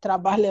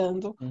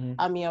trabalhando Uhum,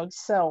 a minha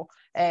audição.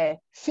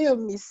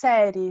 Filmes,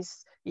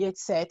 séries e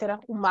etc.,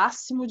 o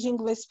máximo de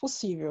inglês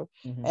possível.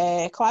 uhum.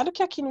 É claro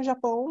que aqui no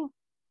Japão,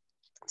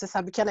 você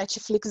sabe que a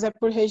Netflix é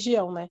por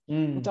região, né?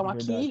 Então,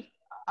 aqui Verdade.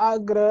 a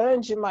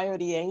grande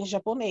maioria é em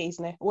japonês,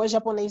 né? Ou é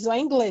japonês ou é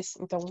inglês.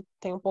 Então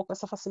tem um pouco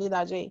essa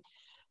facilidade aí.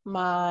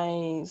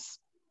 Mas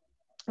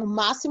o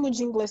máximo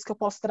de inglês que eu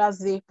posso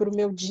trazer para o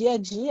meu dia a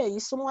dia,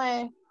 isso não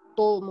é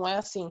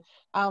assim,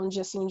 um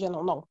dia sim, um dia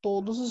não. Não,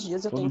 todos os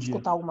dias eu Todo tento dia.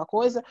 escutar alguma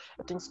coisa,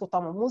 eu tento escutar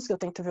uma música, eu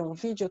tento ver um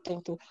vídeo, eu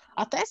tento.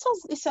 Até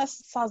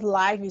essas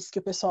lives que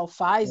o pessoal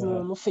faz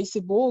Aham, no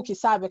Facebook,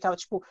 sabe? Aquela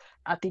tipo,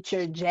 a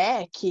Teacher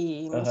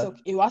Jack, não sei o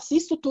aham. que. Eu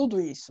assisto tudo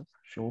isso,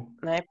 Show.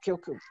 né? Porque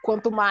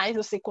quanto mais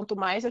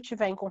eu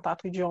tiver em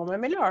contato com o idioma, é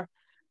melhor.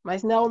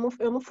 Mas não,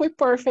 eu não fui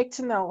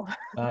perfect, não.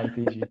 Ah,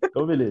 entendi.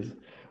 Então, beleza.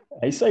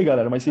 É isso aí,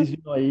 galera. Mas vocês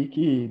viram aí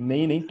que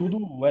nem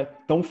tudo é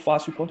tão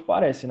fácil quanto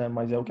parece, né?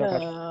 Mas é o que a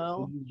Kátia faz Não.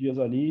 todos os dias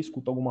ali,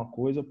 escuta alguma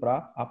coisa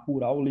para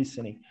apurar o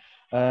listening.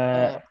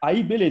 É,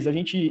 Aí, beleza, a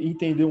gente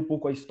entendeu um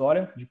pouco a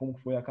história de como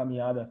foi a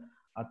caminhada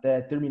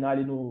até terminar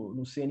ali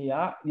no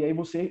CNA. E aí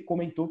você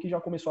comentou que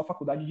já começou a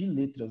faculdade de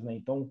letras, né?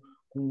 Então,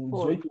 com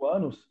foi. 18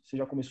 anos, você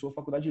já começou a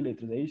faculdade de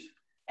letras, é isso?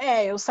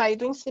 Eu saí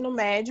do ensino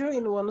médio e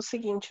no ano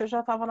seguinte eu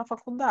já estava na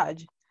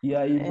faculdade. E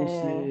aí É,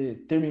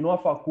 você terminou a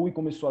facul e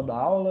começou a dar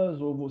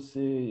aulas, ou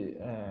você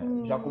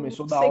já hum,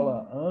 começou a dar se-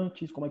 aula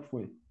antes? Como é que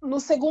foi? no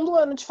segundo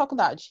ano de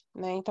faculdade,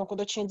 né? Então, quando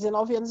eu tinha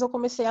 19 anos, eu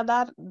comecei a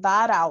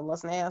dar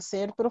aulas, né? A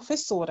ser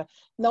professora.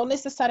 Não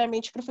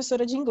necessariamente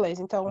professora de inglês.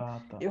 Então, Ah,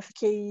 tá. eu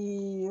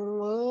fiquei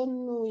um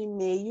ano e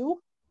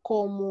meio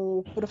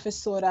como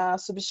professora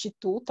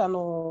substituta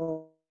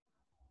no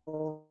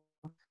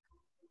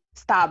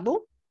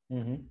estado,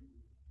 Uhum.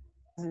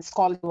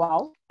 escola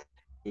estadual.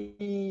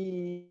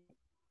 E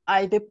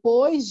aí,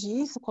 depois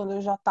disso, quando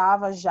eu já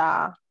estava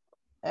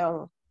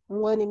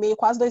um ano e meio,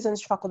 quase 2 anos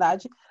de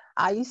faculdade,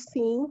 aí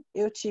sim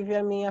eu tive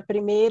a minha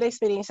primeira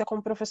experiência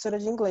como professora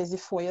de inglês. E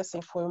foi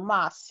assim, foi o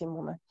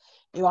máximo, né?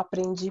 Eu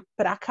aprendi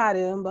pra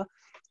caramba.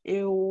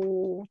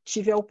 Eu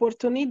tive a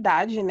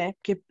oportunidade, né?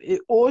 Porque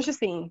hoje,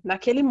 assim,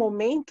 naquele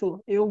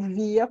momento, eu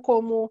via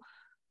como,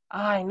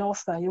 ai,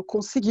 nossa, eu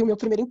consegui o meu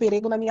primeiro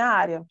emprego na minha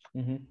área.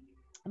 Uhum.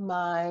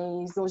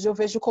 Mas hoje eu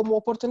vejo como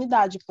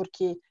oportunidade,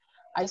 porque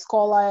a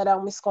escola era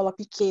uma escola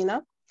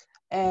pequena,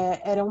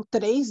 eram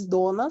 3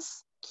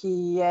 donas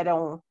que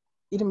eram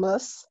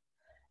irmãs,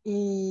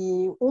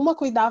 e uma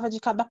cuidava de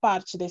cada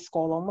parte da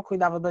escola. Uma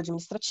cuidava do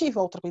administrativo,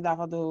 a outra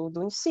cuidava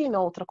do ensino,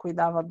 a outra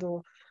cuidava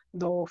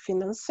do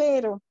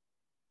financeiro.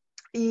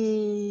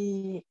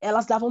 E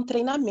elas davam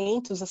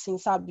treinamentos, assim,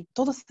 sabe?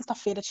 Toda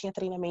sexta-feira tinha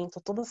treinamento,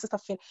 toda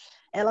sexta-feira.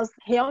 Elas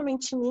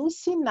realmente me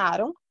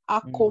ensinaram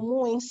a Uhum.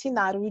 como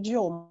ensinar o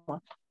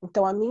idioma.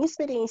 Então, a minha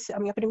experiência, a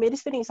minha primeira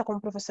experiência como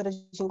professora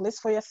de inglês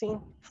foi, assim,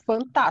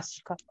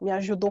 fantástica. Me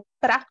ajudou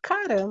pra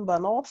caramba,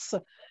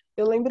 nossa.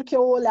 Eu lembro que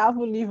eu olhava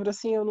o livro,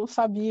 assim, eu não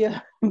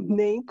sabia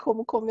nem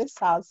como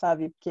começar,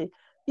 sabe? Porque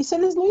isso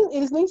eles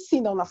não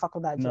ensinam na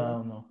faculdade, né?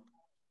 Não, não,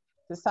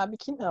 Você sabe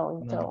que não. não.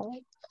 Então,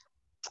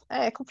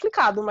 é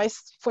complicado, mas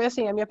foi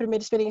assim, a minha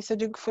primeira experiência, eu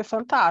digo que foi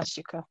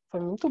fantástica. Foi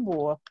muito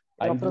boa.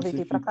 Eu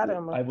aproveitei pra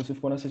caramba. Aí você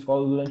ficou nessa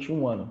escola durante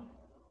um ano.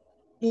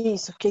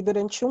 Isso, fiquei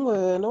durante um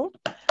ano.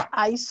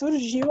 Aí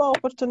surgiu a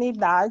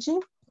oportunidade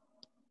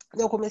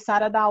de eu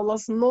começar a dar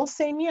aulas no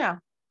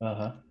CNA.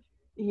 Aham.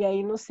 E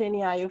aí no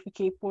CNA eu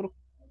fiquei por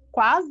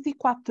quase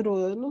 4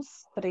 anos,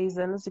 3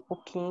 anos e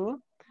pouquinho.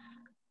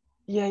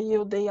 E aí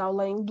eu dei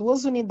aula em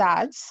 2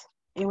 unidades.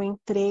 Eu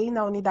entrei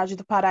na unidade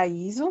do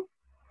Paraíso,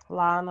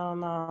 lá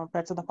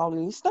perto da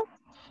Paulista.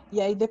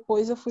 E aí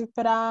depois eu fui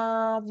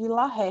para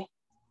Vila Ré,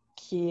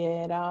 que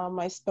era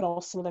mais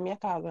próximo da minha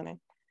casa, né?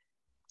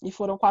 E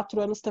foram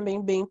 4 anos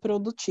também bem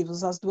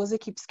produtivos. As duas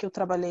equipes que eu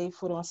trabalhei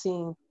foram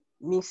assim,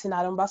 me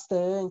ensinaram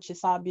bastante,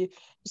 sabe?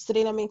 Os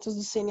treinamentos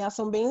do CNA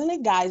são bem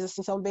legais,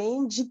 assim, são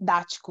bem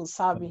didáticos,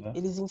 sabe? Aham.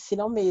 Eles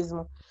ensinam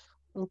mesmo.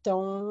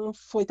 Então,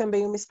 foi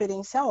também uma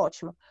experiência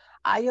ótima.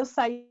 Aí eu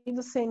saí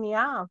do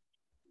CNA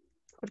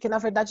porque na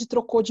verdade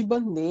trocou de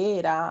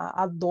bandeira.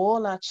 A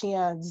dona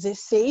tinha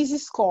 16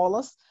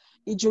 escolas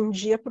e de um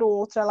dia para o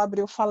outro ela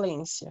abriu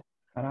falência.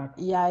 Caraca.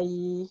 E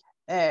aí,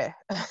 é,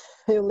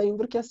 eu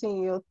lembro que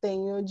assim, eu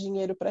tenho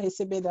dinheiro para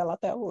receber dela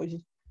até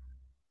hoje.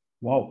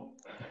 Uau.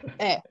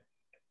 É,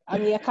 a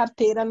minha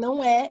carteira não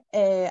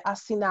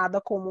assinada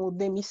como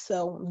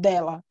demissão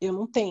dela. Eu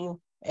não tenho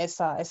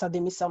essa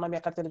demissão na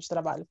minha carteira de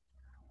trabalho.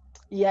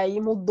 E aí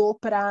mudou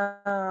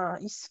para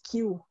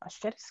skill, acho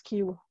que era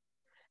skill.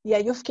 E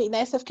aí eu fiquei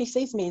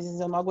 6 meses,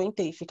 eu não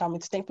aguentei ficar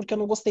muito tempo, porque eu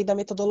não gostei da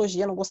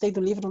metodologia, não gostei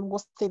do livro, não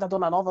gostei da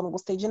Dona Nova, não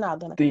gostei de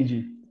nada, né?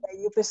 Entendi. E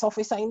aí o pessoal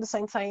foi saindo,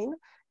 saindo, saindo,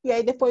 e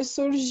aí depois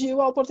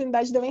surgiu a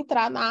oportunidade de eu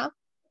entrar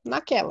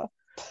naquela.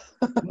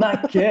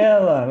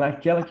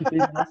 Naquela que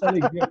fez a nossa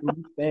alegria por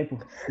muito tempo.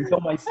 Então,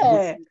 mas você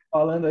É,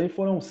 falando aí,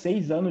 foram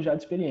 6 anos já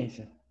de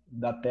experiência.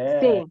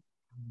 Até sim.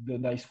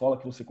 da escola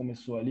que você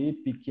começou ali,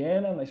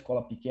 pequena, na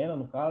escola pequena,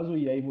 no caso,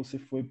 e aí você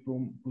foi para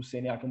o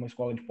CNA, que é uma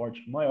escola de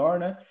porte maior,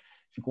 né?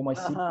 Ficou mais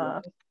 5 anos.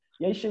 Aham.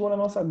 E aí chegou na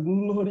nossa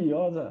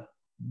gloriosa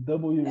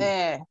W.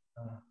 É,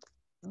 Ah,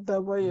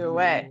 W,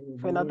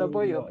 foi na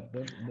W. Yes,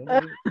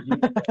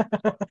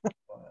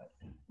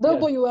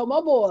 W é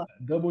uma boa.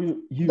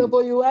 WU.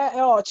 W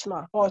é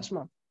ótima,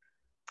 ótima.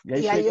 E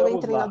aí E aí eu chegamos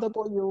entrei na lá.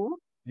 W,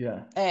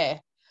 Já.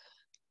 é.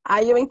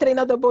 Aí eu entrei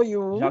na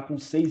W, Já com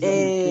 6 anos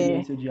de é,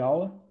 experiência de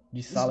aula,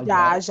 de sala de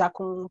já, aula. já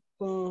com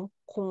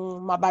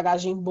uma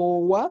bagagem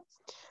boa.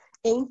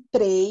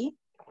 Entrei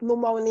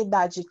numa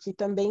unidade que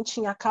também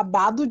tinha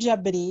acabado de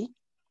abrir,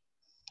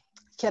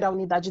 que era a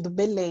unidade do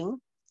Belém.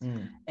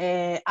 Hum.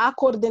 A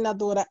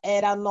coordenadora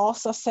era a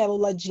nossa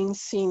célula de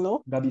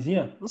ensino.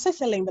 Gabizinha? Não sei se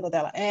você lembra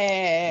dela.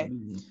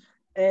 Gabizinha.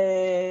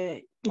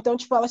 Então,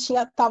 tipo,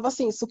 tava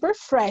assim, super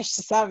fresh,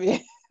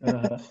 sabe?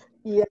 Aham.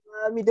 E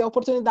ela me deu a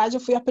oportunidade,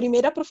 eu fui a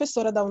primeira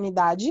professora da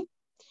unidade.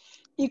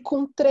 E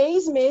com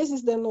 3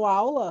 meses dando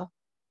aula,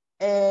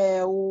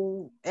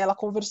 ela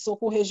conversou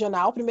com o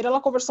regional. Primeiro ela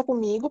conversou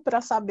comigo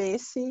para saber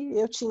se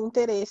eu tinha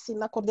interesse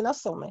na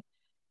coordenação, né?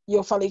 E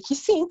eu falei que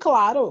sim,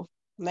 claro,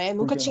 né? Por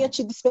Nunca que tinha não?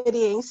 tido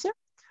experiência,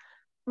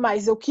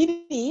 mas eu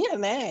queria,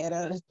 né?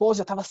 Pô,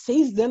 já estava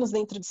 6 anos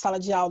dentro de sala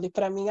de aula e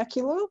para mim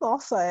aquilo,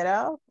 nossa,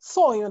 era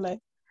sonho, né?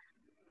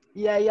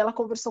 E aí ela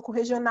conversou com o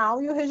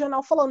regional e o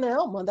regional falou,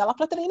 não, manda ela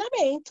para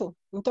treinamento.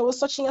 Então eu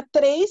só tinha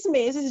 3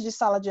 meses de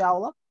sala de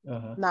aula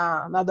Aham.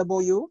 na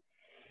W,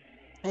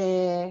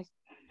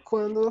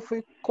 quando eu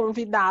fui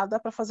convidada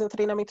para fazer o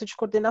treinamento de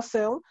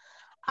coordenação.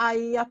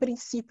 Aí, a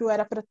princípio,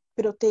 era para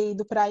eu ter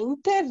ido para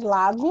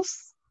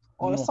Interlagos.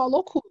 Olha Não. só a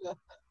loucura.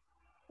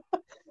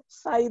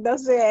 Saí da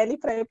ZL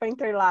para ir para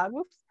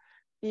Interlagos.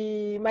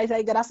 Mas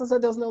aí, graças a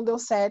Deus, não deu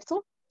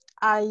certo.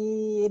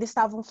 Aí, eles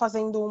estavam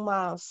fazendo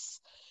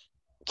umas.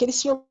 Que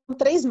eles tinham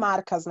 3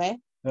 marcas, né?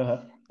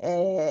 Aham.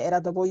 Era a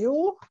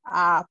W,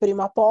 a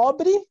prima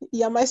pobre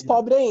e a mais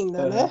pobre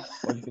ainda, né? Aham.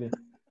 Pode crer.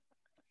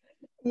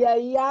 E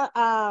aí,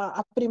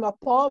 a prima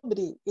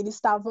pobre, eles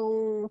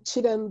estavam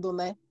tirando,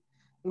 né?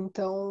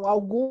 Então,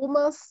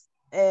 algumas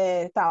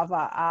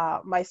tava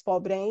a mais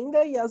pobre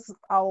ainda e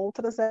a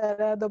outras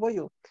era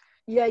W.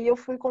 E aí eu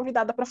fui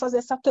convidada para fazer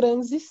essa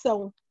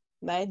transição,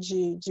 né,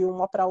 de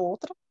uma para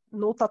outra,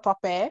 no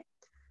Tatuapé,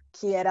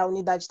 que era a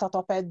unidade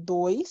Tatuapé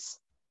 2.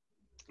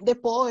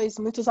 Depois,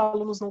 muitos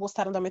alunos não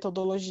gostaram da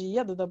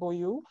metodologia do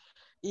W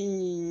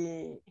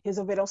e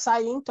resolveram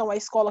sair. Então, a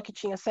escola que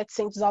tinha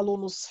 700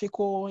 alunos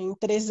ficou em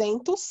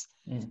 300.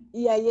 Hum.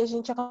 E aí a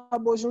gente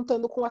acabou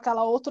juntando com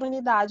aquela outra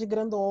unidade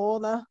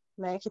grandona,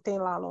 né, que tem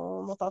lá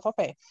no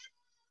Tatuapé.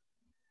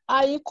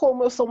 Aí,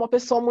 como eu sou uma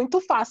pessoa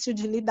muito fácil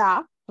de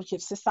lidar, porque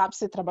você sabe,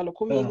 você trabalhou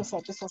comigo, Ah. sou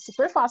uma pessoa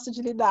super fácil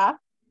de lidar,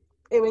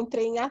 eu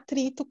entrei em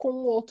atrito com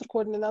o outro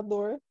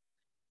coordenador.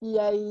 E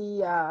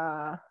aí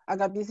a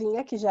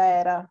Gabizinha, que já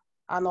era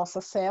a nossa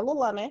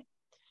célula, né,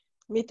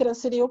 me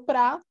transferiu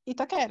para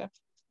Itaquera.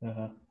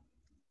 Aham.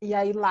 E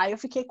aí lá eu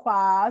fiquei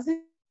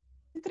quase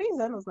 3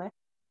 anos, né?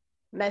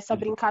 Nessa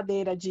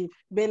brincadeira de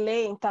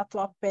Belém,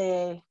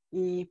 Tatuapé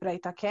e para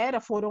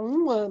Itaquera foram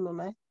 1 ano,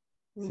 né?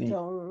 Sim.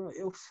 Então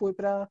eu fui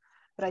para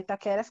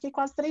Itaquera, fiquei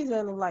quase 3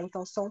 anos lá.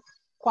 Então são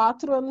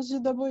 4 anos de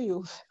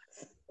W.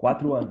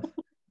 4 anos.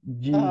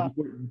 De, Ah,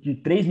 de, de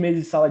 3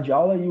 meses de sala de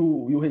aula e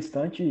o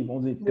restante,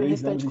 vamos dizer, e o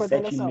 3 anos restante e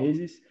 7 coordenação.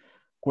 meses,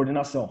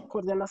 coordenação.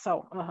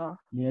 Coordenação. Aham.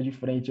 Linha de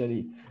frente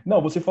ali.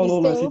 Não, você E falou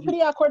o lance de.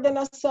 sempre a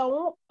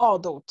coordenação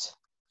adult.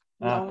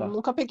 Ah, Não, tá.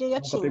 nunca peguei a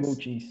Nunca pegou o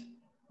teens. Teams.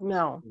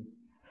 Não.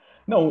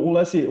 Não, um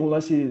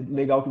lance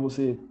legal que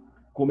você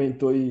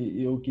comentou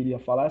e eu queria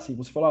falar, assim,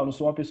 você falou, eu não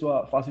sou uma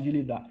pessoa fácil de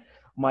lidar,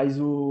 mas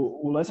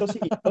o lance é o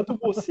seguinte, tanto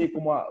você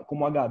como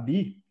a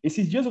Gabi,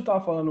 esses dias eu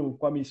tava falando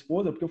com a minha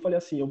esposa, porque eu falei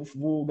assim, eu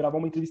vou gravar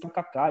uma entrevista com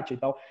a Kátia e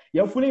tal, e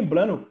aí eu fui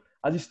lembrando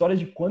as histórias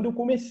de quando eu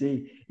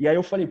comecei, e aí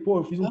eu falei, pô,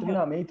 eu fiz um Aham.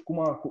 treinamento com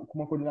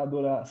uma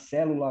coordenadora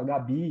célula, a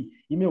Gabi,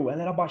 e, meu,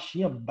 ela era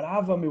baixinha,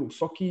 brava, meu,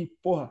 só que,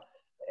 porra,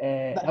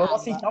 ela não Brava.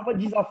 aceitava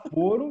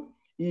desaforo,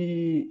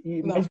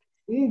 mas Não.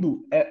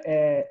 fundo,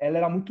 ela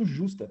era muito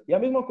justa. E a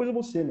mesma coisa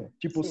você, né?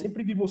 Tipo, eu Sim.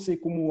 sempre vi você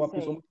como uma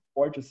pessoa Sim. muito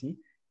forte, assim,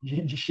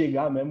 de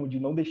chegar mesmo, de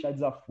não deixar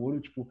desaforo.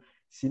 Tipo,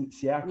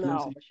 se é aquilo,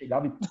 você Não. já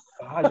chegava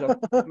e já,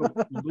 meu,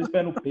 os 2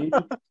 pés no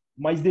peito.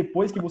 Mas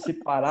depois que você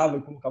parava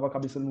e colocava a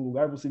cabeça no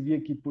lugar, você via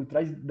que por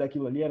trás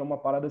daquilo ali era uma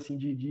parada, assim,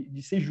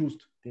 de ser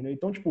justo, entendeu?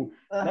 Então, tipo,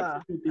 não é que você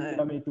Aham. tem um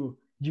temperamento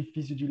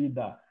difícil de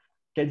lidar.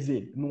 Quer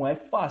dizer, não é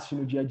fácil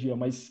no dia a dia,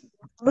 mas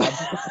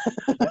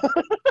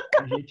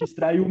a gente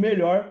extraiu o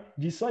melhor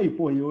disso aí,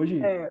 pô. E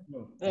hoje, É.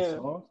 meu, é É.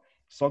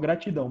 só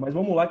gratidão. Mas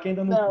vamos lá que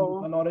ainda não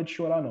tá Não. na hora de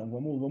chorar, não.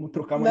 Vamos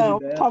trocar mais Não,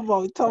 ideia tá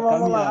bom, então da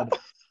vamos lá.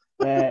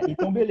 caminhada.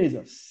 Então,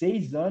 beleza.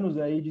 6 anos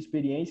aí de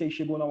experiência e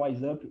chegou na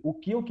Wise Up. O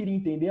que eu queria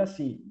entender,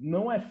 assim,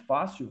 não é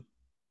fácil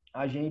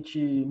a gente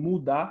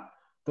mudar.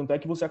 Tanto é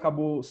que você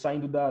acabou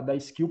saindo da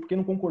skill porque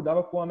não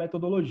concordava com a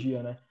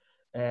metodologia, né?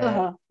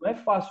 Aham. Não é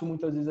fácil,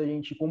 muitas vezes, a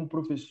gente, como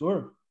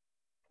professor,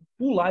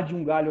 pular de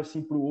um galho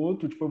assim para o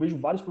outro. Tipo, eu vejo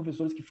vários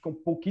professores que ficam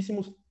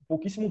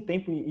pouquíssimo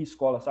tempo em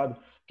escola, sabe?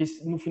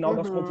 Porque no final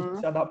das contas não Uhum.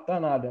 se adapta a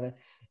nada, né?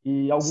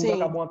 E alguns Sim,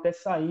 acabam até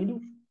saindo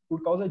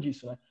por causa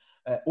disso, né?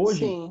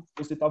 Hoje, sim.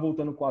 você está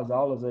voltando com as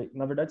aulas,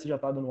 na verdade você já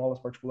está dando aulas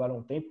particulares há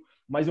um tempo,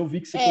 mas eu vi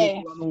que você É.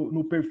 colocou lá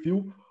no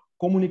perfil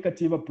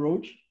Communicative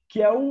Approach,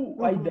 que é a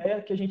Uhum.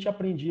 ideia que a gente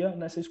aprendia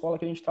nessa escola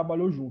que a gente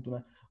trabalhou junto,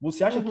 né?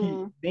 Você acha que,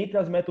 Uhum. dentre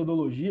as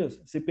metodologias,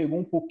 você pegou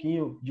um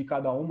pouquinho de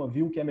cada uma,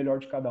 viu o que é melhor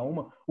de cada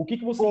uma? O que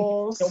você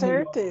entende Com que é o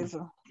melhor hoje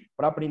certeza.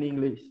 para aprender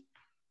inglês?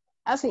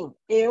 Assim,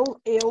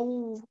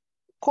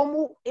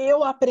 como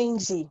eu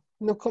aprendi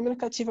no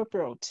Communicative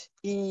Approach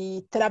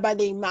e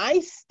trabalhei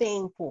mais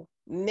tempo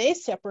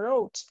nesse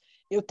approach,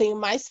 eu tenho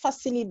mais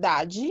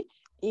facilidade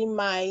e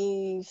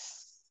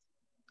mais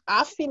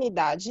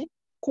afinidade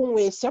com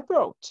esse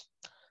approach.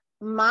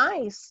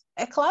 Mas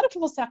é claro que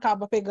você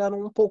acaba pegando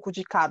um pouco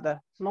de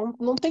cada.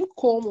 Não tem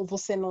como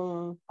você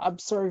não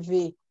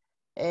absorver.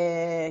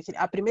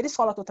 A primeira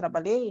escola que eu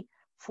trabalhei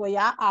foi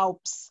a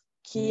Alps,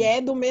 que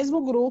é do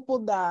mesmo grupo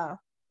da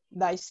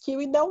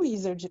Skill e da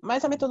Wizard,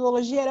 mas a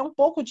metodologia era um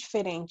pouco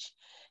diferente.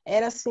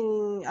 Era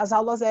assim, as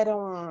aulas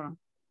eram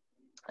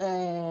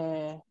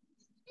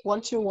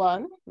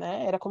one-to-one,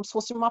 né? Era como se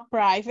fosse uma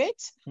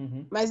private,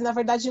 Uhum. mas na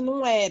verdade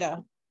não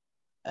era.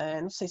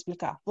 Não sei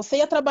explicar. Você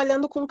ia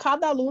trabalhando com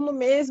cada aluno,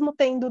 mesmo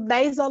tendo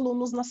 10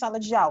 alunos na sala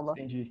de aula.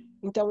 Entendi.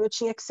 Então, eu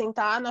tinha que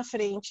sentar na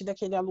frente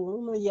daquele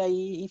aluno e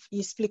aí ir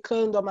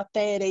explicando a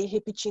matéria e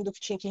repetindo o que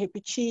tinha que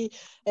repetir.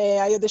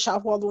 Aí eu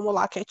deixava o aluno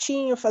lá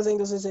quietinho,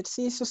 fazendo os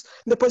exercícios.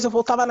 Depois eu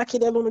voltava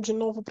naquele aluno de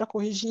novo para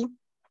corrigir.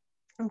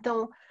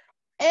 Então,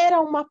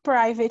 era uma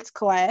private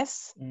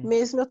class,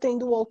 mesmo eu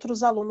tendo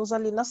outros alunos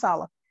ali na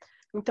sala.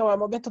 Então, é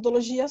uma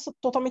metodologia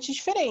totalmente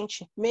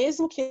diferente.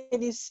 Mesmo que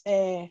eles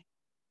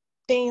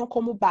tenham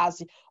como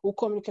base o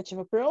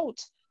communicative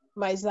approach,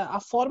 mas a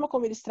forma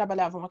como eles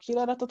trabalhavam aquilo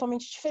era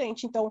totalmente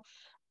diferente. Então,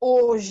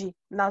 hoje,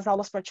 nas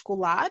aulas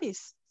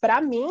particulares, para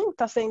mim,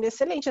 está sendo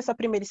excelente essa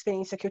primeira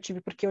experiência que eu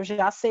tive, porque eu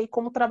já sei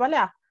como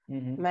trabalhar,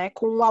 Uhum. né,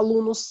 com um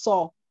aluno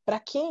só. Para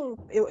quem,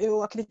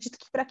 eu acredito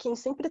que para quem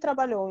sempre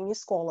trabalhou em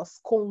escolas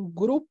com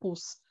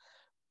grupos,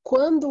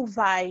 quando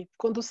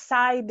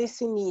sai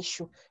desse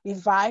nicho e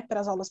vai para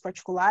as aulas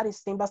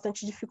particulares, tem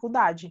bastante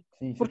dificuldade,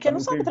 Sim, você porque fica não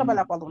meio sabe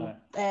trabalhar perdido. com aluno.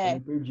 Fica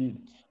meio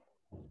perdido.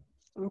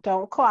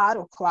 Então,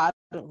 claro,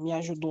 me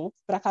ajudou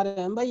pra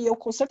caramba e eu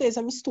com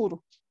certeza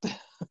misturo.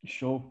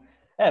 Show.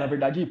 Na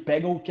verdade,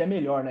 pega o que é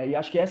melhor, né? E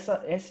acho que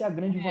essa é a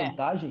grande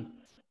vantagem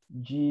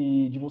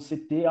de você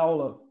ter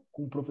aula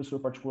com um professor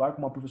particular,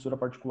 com uma professora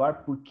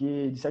particular,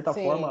 porque, de certa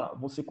Sim. forma,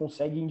 você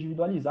consegue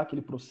individualizar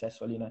aquele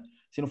processo ali, né?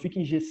 Você não fica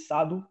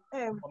engessado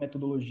É, com a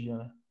metodologia,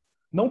 né?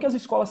 Não que as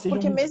escolas sejam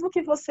porque ruins. mesmo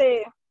que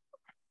você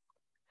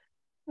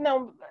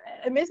não,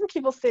 mesmo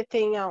que você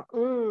tenha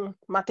um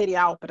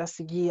material para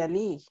seguir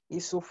ali,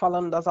 isso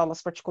falando das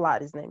aulas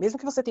particulares, né? Mesmo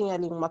que você tenha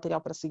ali um material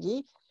para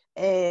seguir,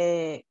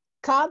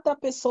 cada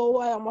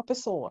pessoa é uma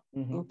pessoa.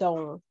 Uhum,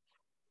 Então,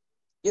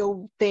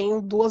 eu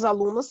tenho duas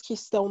alunas que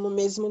estão no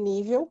mesmo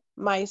nível,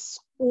 mas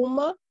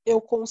uma eu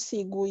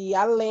consigo ir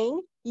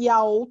além e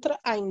a outra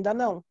ainda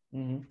não.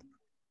 uhum.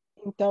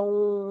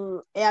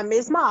 Então, é a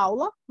mesma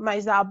aula,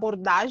 mas a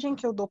abordagem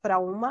que eu dou para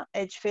uma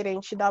é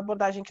diferente da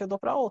abordagem que eu dou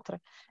para outra.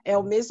 É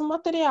o mesmo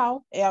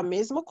material, é a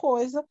mesma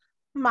coisa,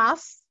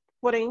 mas,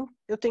 porém,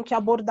 eu tenho que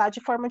abordar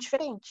de forma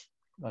diferente.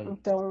 Aí.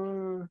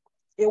 Então,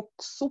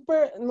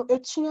 eu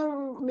tinha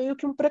meio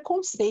que um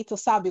preconceito,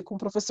 sabe, com o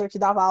professor que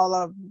dava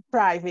aula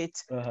private.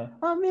 Aham.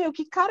 Ah, meu,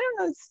 que cara,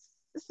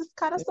 esses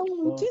caras são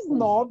muito Então,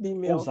 snob,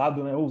 meu.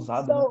 ousado, né?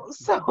 Ousado, né?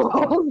 São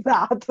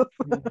ousados.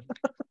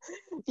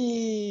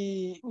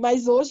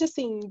 Mas hoje,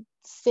 assim,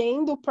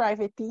 sendo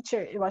private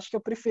teacher, eu acho que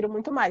eu prefiro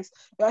muito mais.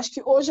 Eu acho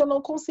que hoje eu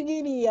não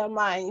conseguiria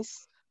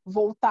mais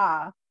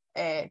voltar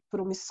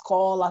para uma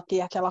escola,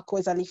 ter aquela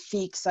coisa ali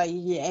fixa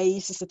e é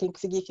isso, você tem que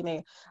seguir, que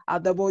nem a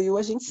W,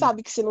 a gente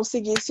sabe que se não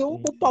seguisse, Sim, o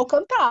sim. pau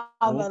cantava,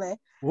 Oh, né?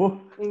 oh.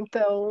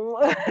 Então,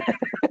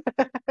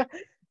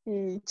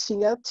 e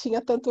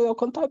tinha tanto eu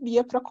quanto a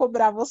Bia para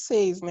cobrar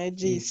vocês, né?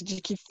 Sim.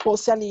 De que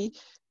fosse ali.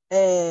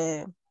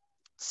 É,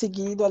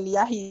 seguido ali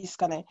à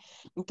risca, né?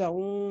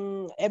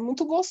 Então, é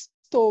muito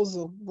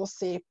gostoso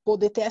você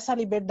poder ter essa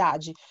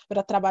liberdade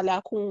para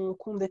trabalhar com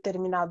um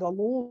determinado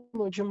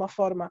aluno de uma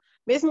forma,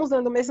 mesmo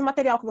usando o mesmo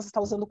material que você está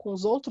usando com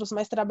os outros,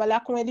 mas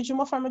trabalhar com ele de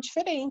uma forma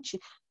diferente.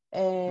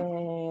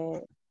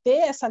 Ter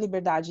essa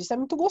liberdade, isso é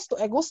muito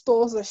gostoso, é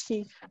gostoso, acho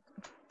que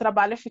o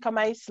trabalho fica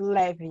mais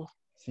leve, não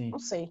Sim.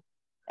 sei,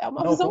 é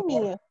uma Não, eu visão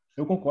concordo. minha.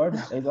 Eu concordo,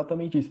 é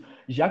exatamente isso.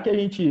 Já que a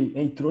gente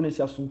entrou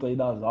nesse assunto aí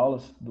das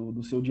aulas,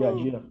 do seu dia a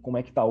Hum, dia, como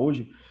é que tá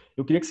hoje,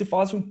 eu queria que você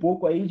falasse um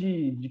pouco aí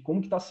de como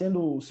que está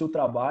sendo o seu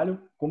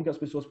trabalho, como que as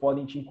pessoas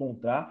podem te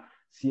encontrar,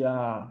 se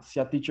a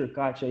Teacher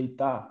Cat aí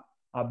tá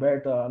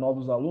aberta a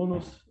novos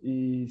alunos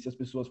e se as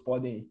pessoas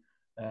podem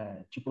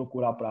te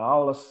procurar para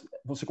aulas.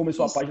 Você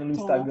começou a página no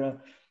estou, Instagram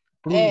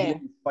para o inglês é,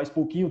 faz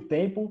pouquinho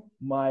tempo,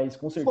 mas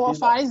com certeza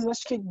faz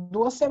acho que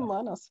 2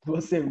 semanas.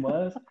 2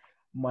 semanas.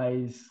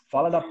 mas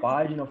fala da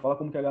página, fala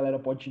como que a galera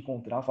pode te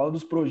encontrar, fala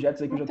dos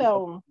projetos aí que eu já tô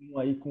Então, falando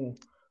aí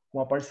com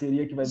a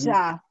parceria que vai vir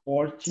já,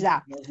 forte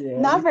já. na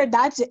Na ZL.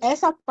 verdade,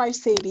 essa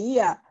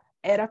parceria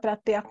era para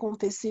ter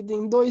acontecido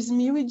em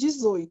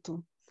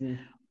 2018. Sim.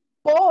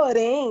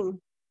 Porém,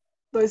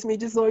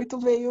 2018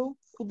 veio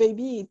o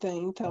Baby Ita,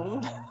 então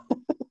Ah,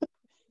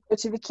 eu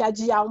tive que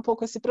adiar um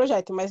pouco esse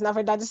projeto, mas na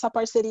verdade essa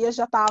parceria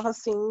já estava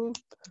assim,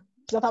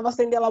 já estava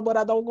sendo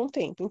elaborada há algum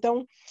tempo.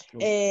 Então, show.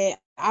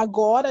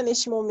 agora,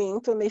 neste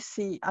momento,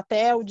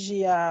 até o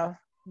dia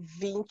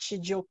 20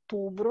 de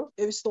outubro,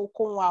 eu estou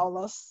com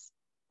aulas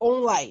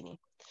online.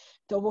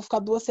 Então, eu vou ficar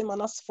 2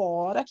 semanas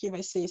fora, que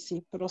vai ser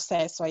esse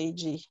processo aí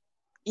de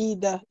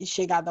ida e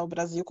chegada ao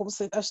Brasil.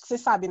 Acho que você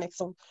sabe, né? Que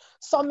são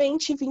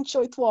somente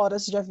 28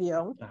 horas de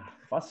avião. Ah,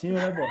 facinho,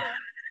 né, boss?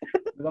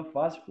 Coisa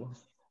fácil, pô.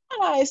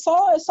 Ah, é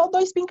só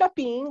 2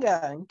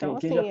 pinga-pinga. Então,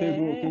 assim,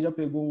 Quem já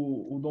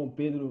pegou o Dom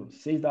Pedro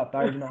 6 da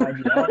tarde na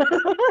radial,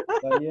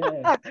 isso aí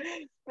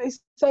é.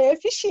 Isso aí é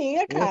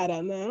fichinha, Pô,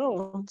 cara.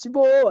 Não, de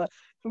boa.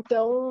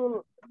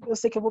 Então, eu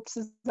sei que eu vou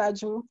precisar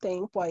de um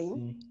tempo aí.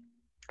 sim.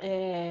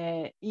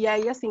 E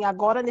aí, assim,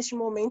 agora, neste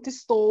momento,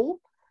 estou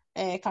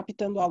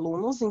captando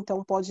alunos.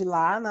 Então, pode ir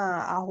lá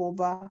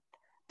na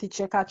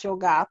Teacher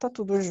Katiogata,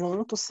 tudo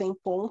junto, sem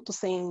ponto,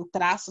 sem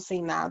traço,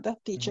 sem nada.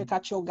 Teacher Uhum.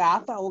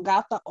 Katiogata,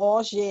 Ogata,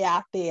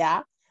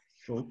 Ogata.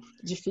 Show.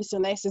 Difícil,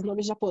 né? Esses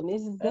nomes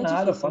japoneses É é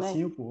nada, difícil, né?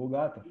 facinho, pô. Ô,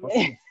 gata,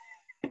 facinho.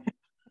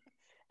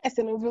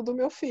 Você não viu do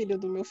meu filho.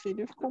 Do meu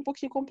filho ficou um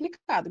pouquinho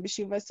complicado. O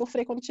bichinho vai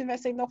sofrer quando estiver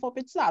sendo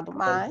alfabetizado.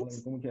 Fala aí,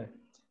 Mas como que é?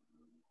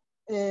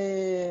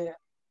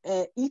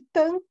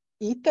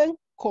 Ethan,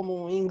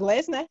 como em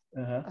inglês, né?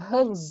 Aham.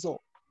 Hanzo.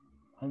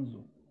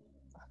 Hanzo.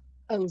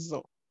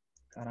 Hanzo.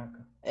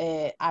 Caraca.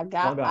 Com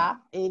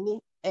H.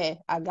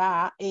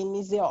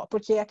 Hanzo.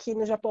 Porque aqui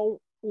no Japão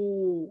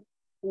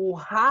o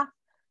Ra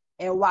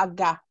é o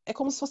H. É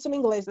como se fosse no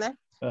inglês, né?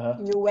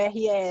 Aham. E o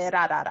R é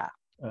rarará.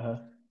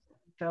 Aham.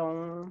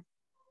 Então,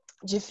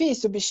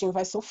 difícil, o bichinho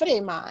vai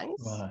sofrer, mas,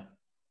 Vai.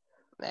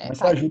 né, Mas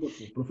tá você aí. ajuda,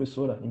 pô,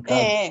 professora, em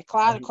casa.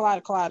 Claro, Ajuda.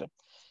 claro, claro.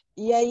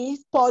 E aí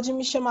pode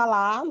me chamar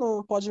lá,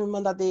 pode me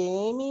mandar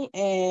DM.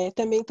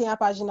 Também tem a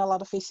página lá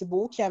do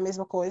Facebook, é a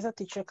mesma coisa,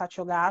 Teacher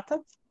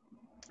Katiogata.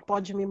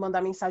 Pode me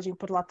mandar mensagem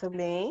por lá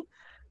também.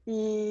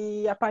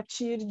 E a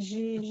partir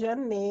de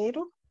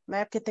janeiro,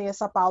 né? Porque tem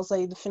essa pausa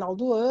aí do final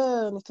do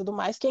ano e tudo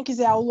mais. Quem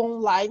quiser aula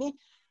online,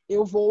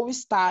 eu vou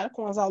estar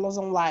com as aulas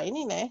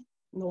online, né?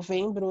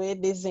 Novembro e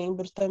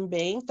dezembro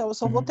também. Então, eu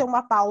só vou ter Uhum.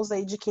 uma pausa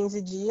aí de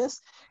 15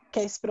 dias, que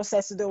é esse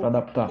processo de Pra eu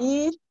adaptar.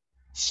 ir,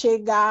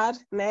 chegar,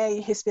 né? E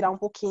respirar um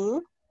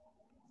pouquinho.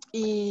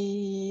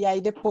 E aí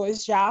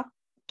depois já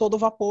todo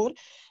vapor.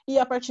 E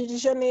a partir de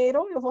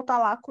janeiro eu vou estar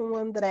lá com o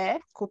André,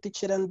 com o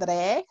Teacher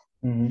André,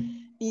 Uhum.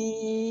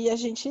 e a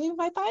gente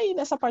vai estar aí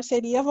nessa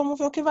parceria, vamos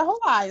ver o que vai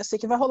rolar. Eu sei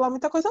que vai rolar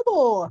muita coisa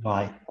boa.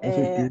 Vai, com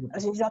certeza, A pô.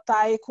 gente já está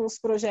aí com os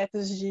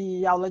projetos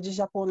de aula de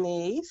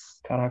japonês,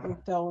 Caraca.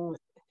 então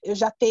eu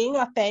já tenho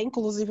até,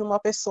 inclusive, uma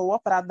pessoa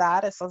para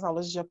dar essas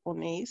aulas de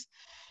japonês.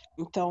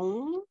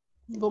 Então,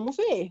 vamos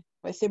ver.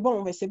 Vai ser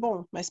bom, vai ser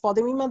bom. Mas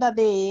podem me mandar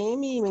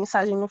DM,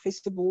 mensagem no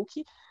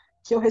Facebook,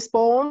 que eu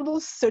respondo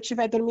se eu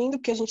estiver dormindo,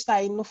 porque a gente está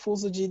aí no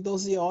fuso de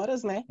 12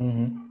 horas, né?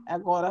 Uhum.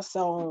 Agora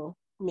são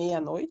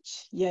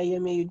meia-noite, e aí é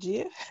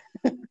meio-dia.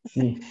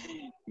 Sim.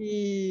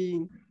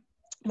 E...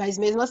 Mas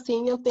mesmo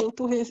assim eu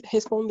tento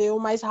responder o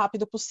mais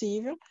rápido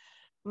possível.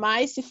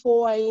 Mas se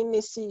for aí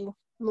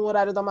no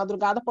horário da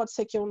madrugada, pode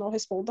ser que eu não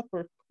responda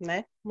por,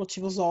 né,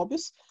 motivos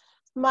óbvios.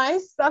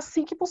 Mas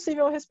assim que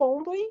possível eu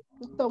respondo e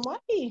tamo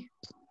aí.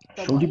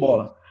 Show Tamo de aí.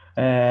 bola.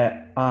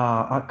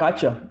 A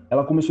Kátia,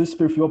 ela começou esse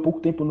perfil há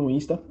pouco tempo no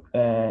Insta.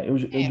 Eu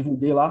É.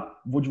 divulguei lá,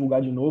 vou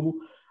divulgar de novo.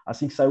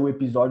 Assim que sair o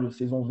episódio,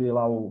 vocês vão ver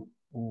lá o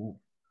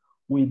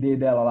ID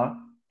dela lá,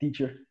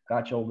 Teacher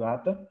Kátia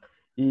Ogata.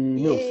 E,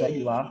 meu,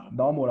 segue lá, E...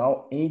 dá uma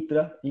moral,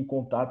 entra em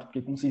contato,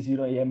 porque como vocês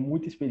viram aí, é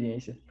muita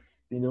experiência,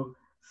 entendeu?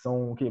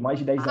 São o quê? Mais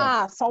de 10 anos.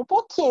 Ah, só um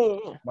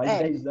pouquinho. Mais de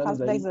 10 anos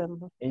Quase 10 aí, anos.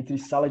 entre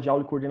sala de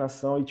aula e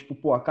coordenação. E, tipo,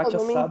 pô, a Pô, Kátia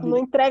não sabe.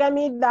 entrega a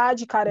minha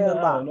idade, Não,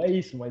 caramba. não é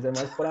isso, mas é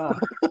mais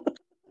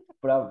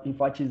para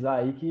enfatizar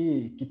aí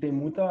que tem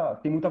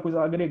muita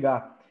coisa a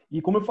agregar.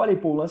 E como eu falei,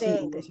 pô, o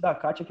Tem. lance da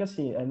Kátia é que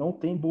assim, não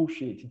tem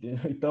bullshit,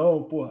 entendeu?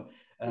 Então, porra,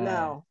 é,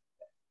 Não.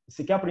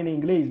 você quer aprender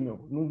inglês,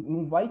 meu?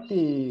 Não vai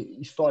ter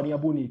historinha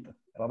bonita.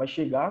 Ela vai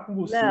chegar com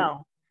você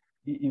Não.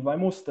 e vai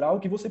mostrar o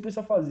que você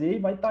precisa fazer e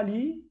vai estar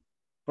ali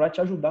para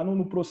te ajudar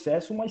no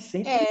processo, mas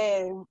sempre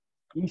É,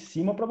 em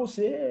cima para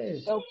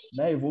você, é o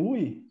né,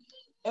 evoluir.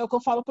 é o que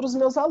eu falo para os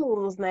meus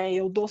alunos, né?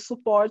 Eu dou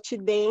suporte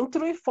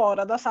dentro e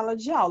fora da sala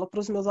de aula para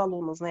os meus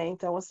alunos, né?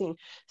 Então, assim,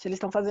 se eles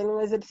estão fazendo um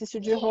exercício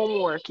de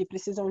homework e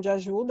precisam de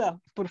ajuda,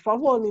 por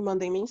favor, me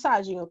mandem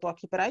mensagem, eu tô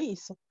aqui para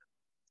isso.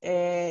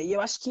 E eu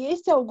acho que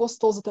esse é o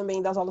gostoso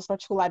também das aulas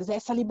particulares, é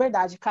essa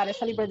liberdade. Cara,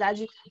 essa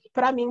liberdade,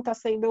 para mim, tá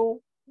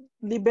sendo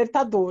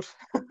libertador.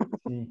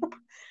 Sim.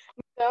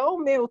 Então,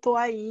 meu, tô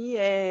aí,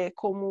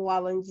 como o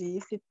Alan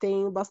disse,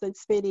 tenho bastante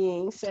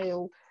experiência.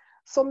 Eu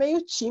sou meio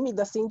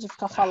tímida, assim, de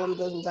ficar falando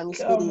da minha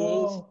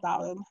experiência e Camão.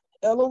 tal.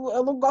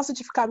 eu não gosto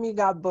de ficar me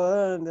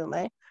gabando,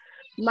 né?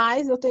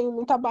 Mas eu tenho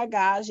muita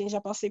bagagem, já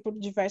passei por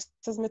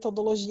diversas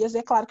metodologias, e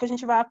é claro que a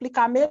gente vai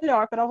aplicar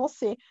melhor para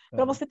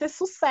Aham. você ter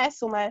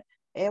sucesso, né?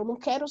 Eu não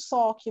quero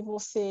só que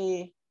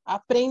você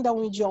aprenda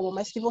um idioma,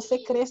 mas que você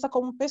cresça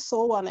como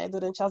pessoa, né?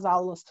 Durante as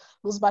aulas,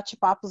 nos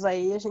bate-papos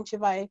aí, a gente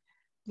vai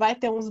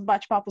ter uns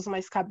bate-papos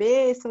mais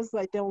cabeças,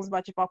 vai ter uns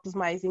bate-papos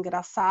mais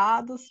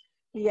engraçados,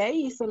 e é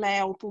isso,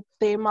 né? O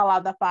tema lá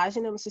da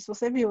página, eu não sei se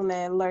você viu,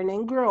 né? Learn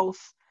and Growth.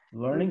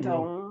 Learn and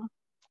grow. Então,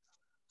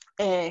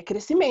 é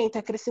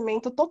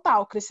crescimento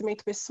total,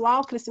 crescimento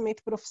pessoal,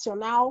 crescimento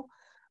profissional.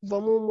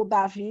 Vamos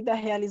mudar a vida,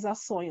 realizar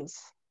sonhos.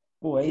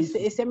 Pô, é Esse,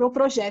 isso. esse é meu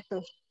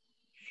projeto.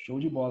 Show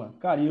de bola.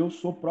 Cara, e eu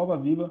sou prova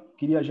viva.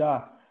 Queria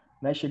já,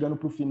 né, chegando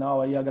pro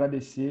final aí,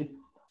 agradecer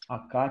a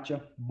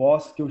Kátia,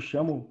 boss, que eu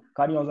chamo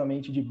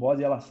carinhosamente de boss,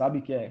 e ela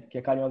sabe que é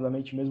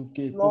carinhosamente mesmo,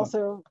 porque, pô, Nossa,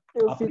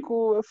 eu a pri-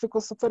 fico, eu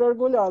fico super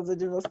orgulhosa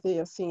de você,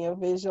 assim, eu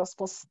vejo as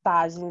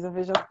postagens, eu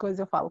vejo as coisas,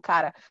 eu falo,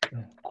 cara,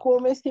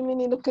 como esse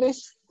menino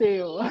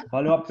cresceu,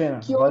 valeu a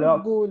pena, que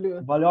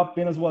orgulho. valeu a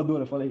pena as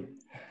voadoras, falei.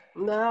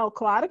 Não,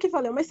 claro que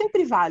valeu, mas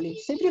sempre vale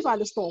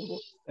os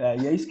tombos.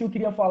 E é isso que eu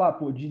queria falar,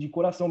 pô, de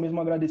coração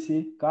mesmo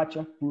agradecer,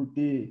 Kátia, por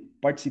ter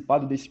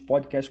participado desse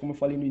podcast, como eu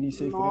falei no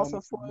início aí, foi Nossa,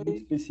 realmente muito foi.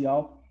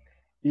 especial.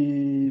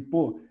 E,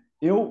 pô,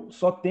 eu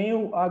só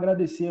tenho a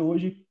agradecer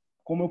hoje,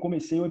 como eu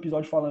comecei o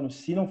episódio falando,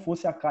 se não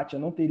fosse a Kátia,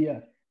 não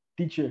teria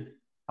Teacher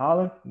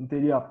Alan, não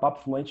teria Papo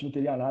Fluente, não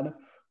teria nada,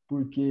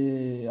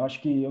 porque eu acho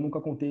que eu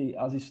nunca contei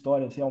as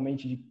histórias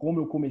realmente de como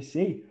eu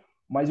comecei,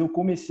 mas eu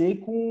comecei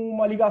com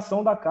uma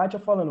ligação da Kátia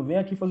falando, vem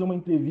aqui fazer uma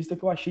entrevista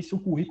que eu achei seu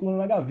currículo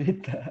na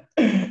gaveta.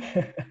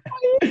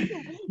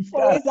 E,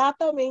 Foi cara, eu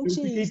exatamente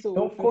fiquei isso.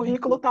 tão O feliz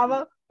currículo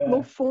estava no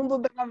é, fundo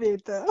da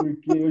gaveta.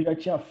 porque eu já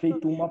tinha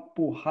feito uma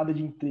porrada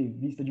de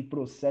entrevista, de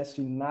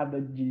processo e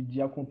nada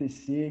de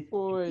acontecer.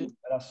 Foi. Tipo,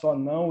 era só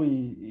não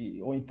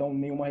ou então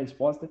nenhuma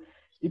resposta.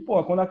 E,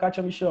 pô, quando a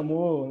Kátia me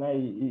chamou, né,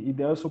 e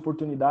deu essa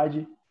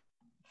oportunidade,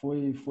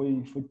 foi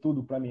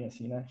tudo para mim,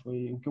 assim, né?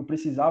 Foi o que eu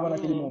precisava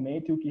naquele Uhum.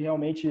 momento e o que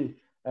realmente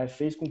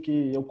fez com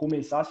que eu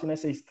começasse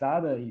nessa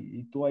estrada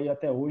e tô aí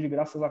até hoje,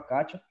 graças a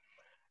Kátia.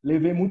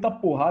 Levei muita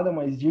porrada,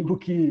 mas digo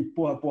que,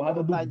 porra,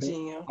 porrada Oh, do bem.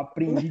 tadinho.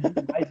 Aprendi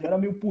demais. Eu era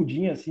meio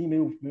pudim, assim,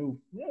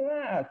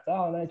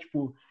 tal, né?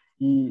 Tipo,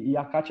 e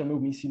a Kátia, meu,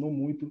 me ensinou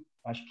muito.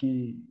 Acho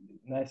que,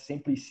 né,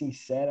 sempre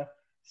sincera,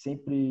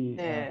 sempre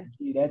É.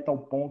 direta ao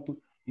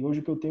ponto. E hoje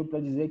o que eu tenho para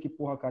dizer é que,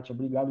 porra, Kátia,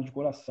 obrigado de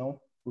coração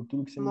por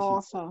tudo que você me ensinou.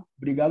 Nossa,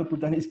 Obrigado por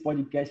estar nesse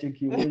podcast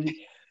aqui hoje.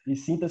 E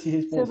sinta-se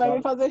você vai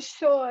me responsável. fazer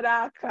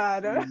chorar,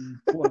 cara. E,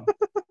 porra,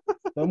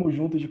 tamo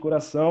junto de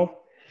coração.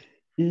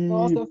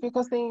 Nossa, E eu fico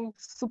assim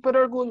super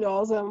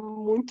orgulhosa,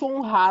 muito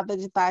honrada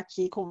de estar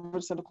aqui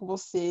conversando com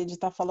você, de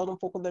estar falando um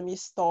pouco da minha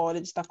história,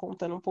 de estar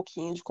contando um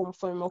pouquinho de como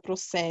foi o meu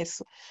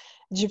processo,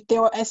 de ter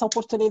essa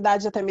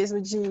oportunidade até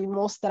mesmo de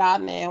mostrar,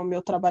 né, o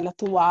meu trabalho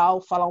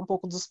atual, falar um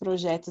pouco dos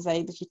projetos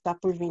aí do que está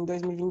por vir em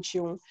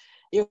 2021.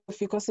 Eu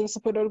fico assim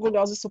super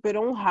orgulhosa e super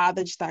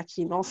honrada de estar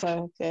aqui. Nossa,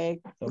 tamo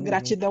junto.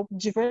 gratidão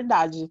de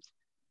verdade.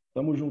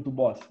 Tamo junto,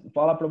 boss. Vou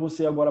falar para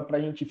você agora para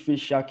a gente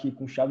fechar aqui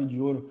com chave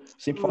de ouro.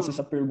 Sempre faço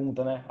essa Hum,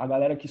 pergunta, né? A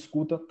galera que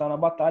escuta tá na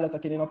batalha, tá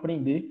querendo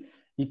aprender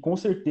e com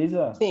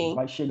certeza sim.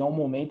 vai chegar um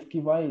momento que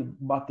vai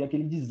bater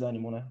aquele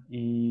desânimo, né?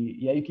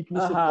 E aí o que que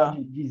você Aham.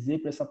 pode dizer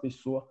para essa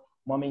pessoa,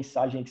 uma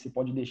mensagem aí que você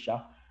pode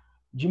deixar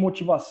de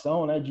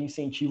motivação, né? De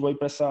incentivo aí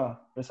para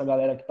essa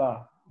galera que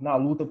tá na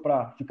luta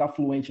para ficar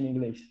fluente no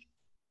inglês.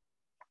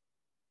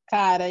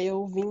 Cara,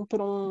 eu vim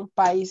para um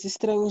país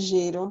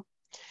estrangeiro,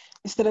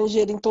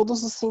 estrangeiro em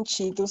todos os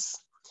sentidos.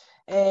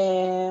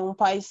 É um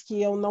país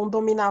que eu não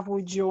dominava o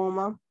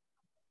idioma.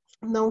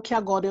 Não que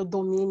agora eu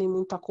domine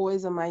muita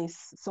coisa,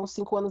 mas são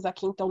 5 anos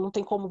aqui, então não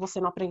tem como você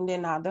não aprender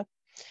nada.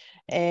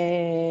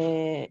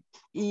 É,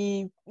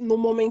 E no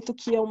momento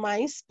que eu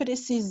mais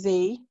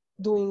precisei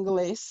do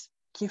inglês,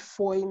 que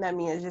foi na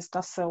minha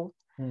gestação,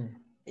 Hum,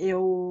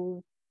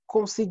 eu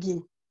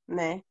consegui,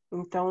 né?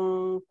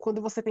 Então,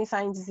 quando você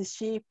pensar em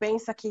desistir,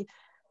 pensa que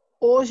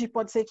hoje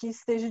pode ser que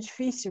esteja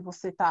difícil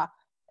você estar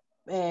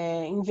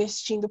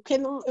investindo, porque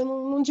eu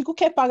não digo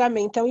que é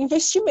pagamento, é um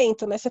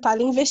investimento, né? Você está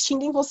ali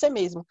investindo em você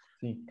mesmo.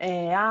 sim.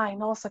 Ai,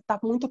 nossa, tá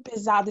muito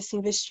pesado esse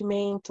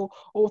investimento,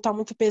 ou tá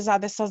muito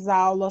pesado essas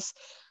aulas.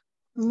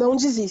 Não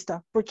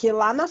desista, porque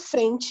lá na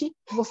frente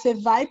você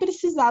vai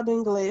precisar do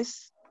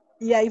inglês,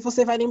 e aí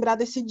você vai lembrar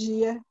desse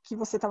dia que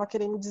você estava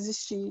querendo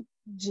desistir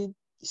de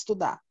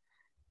estudar.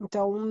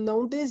 Então,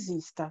 não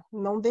desista,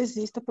 não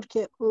desista,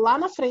 porque lá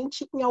na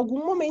frente, em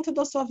algum momento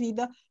da sua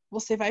vida,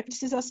 você vai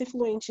precisar ser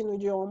fluente no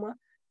idioma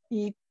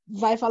e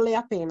vai valer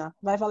a pena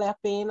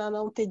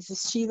não ter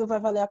desistido, vai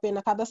valer a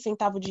pena cada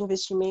centavo de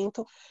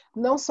investimento,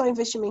 não só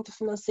investimento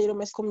financeiro,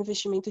 mas como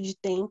investimento de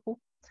tempo.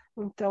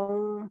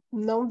 Então,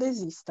 não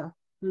desista,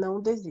 não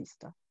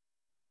desista.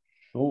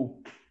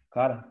 Show.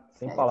 Cara,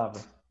 sem É.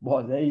 palavras.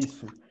 Boss, é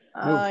isso. Meu,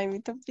 Ai,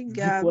 muito de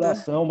obrigada.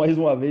 coração, mais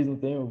uma vez, não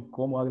tenho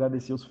como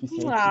agradecer o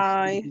suficiente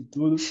Ai, por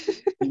tudo.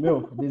 E,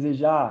 meu,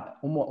 desejar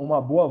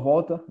uma boa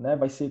volta, né?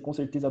 Vai ser com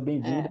certeza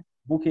bem-vinda. é,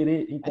 Vou querer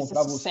vai ser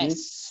encontrar você.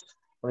 sucesso.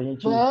 pra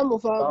gente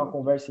Vamos, dar uma vamos.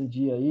 conversa em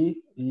dia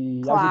aí e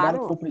ajudar no que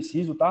Claro. for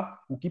preciso,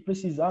 tá? O que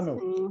precisar, meu,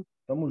 Sim.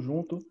 tamo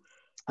junto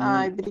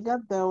Ai, e,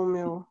 brigadão,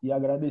 meu. e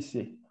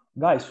agradecer.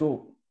 Guys,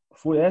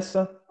 foi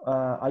essa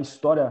a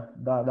história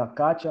da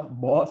Kátia,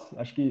 boss.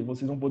 Acho que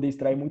vocês vão poder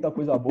extrair muita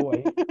coisa boa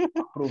aí.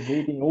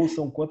 Aproveitem,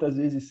 ouçam quantas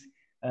vezes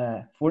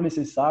for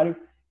necessário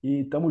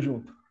e tamo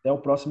junto. Até o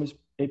próximo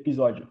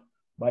episódio.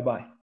 Bye, bye.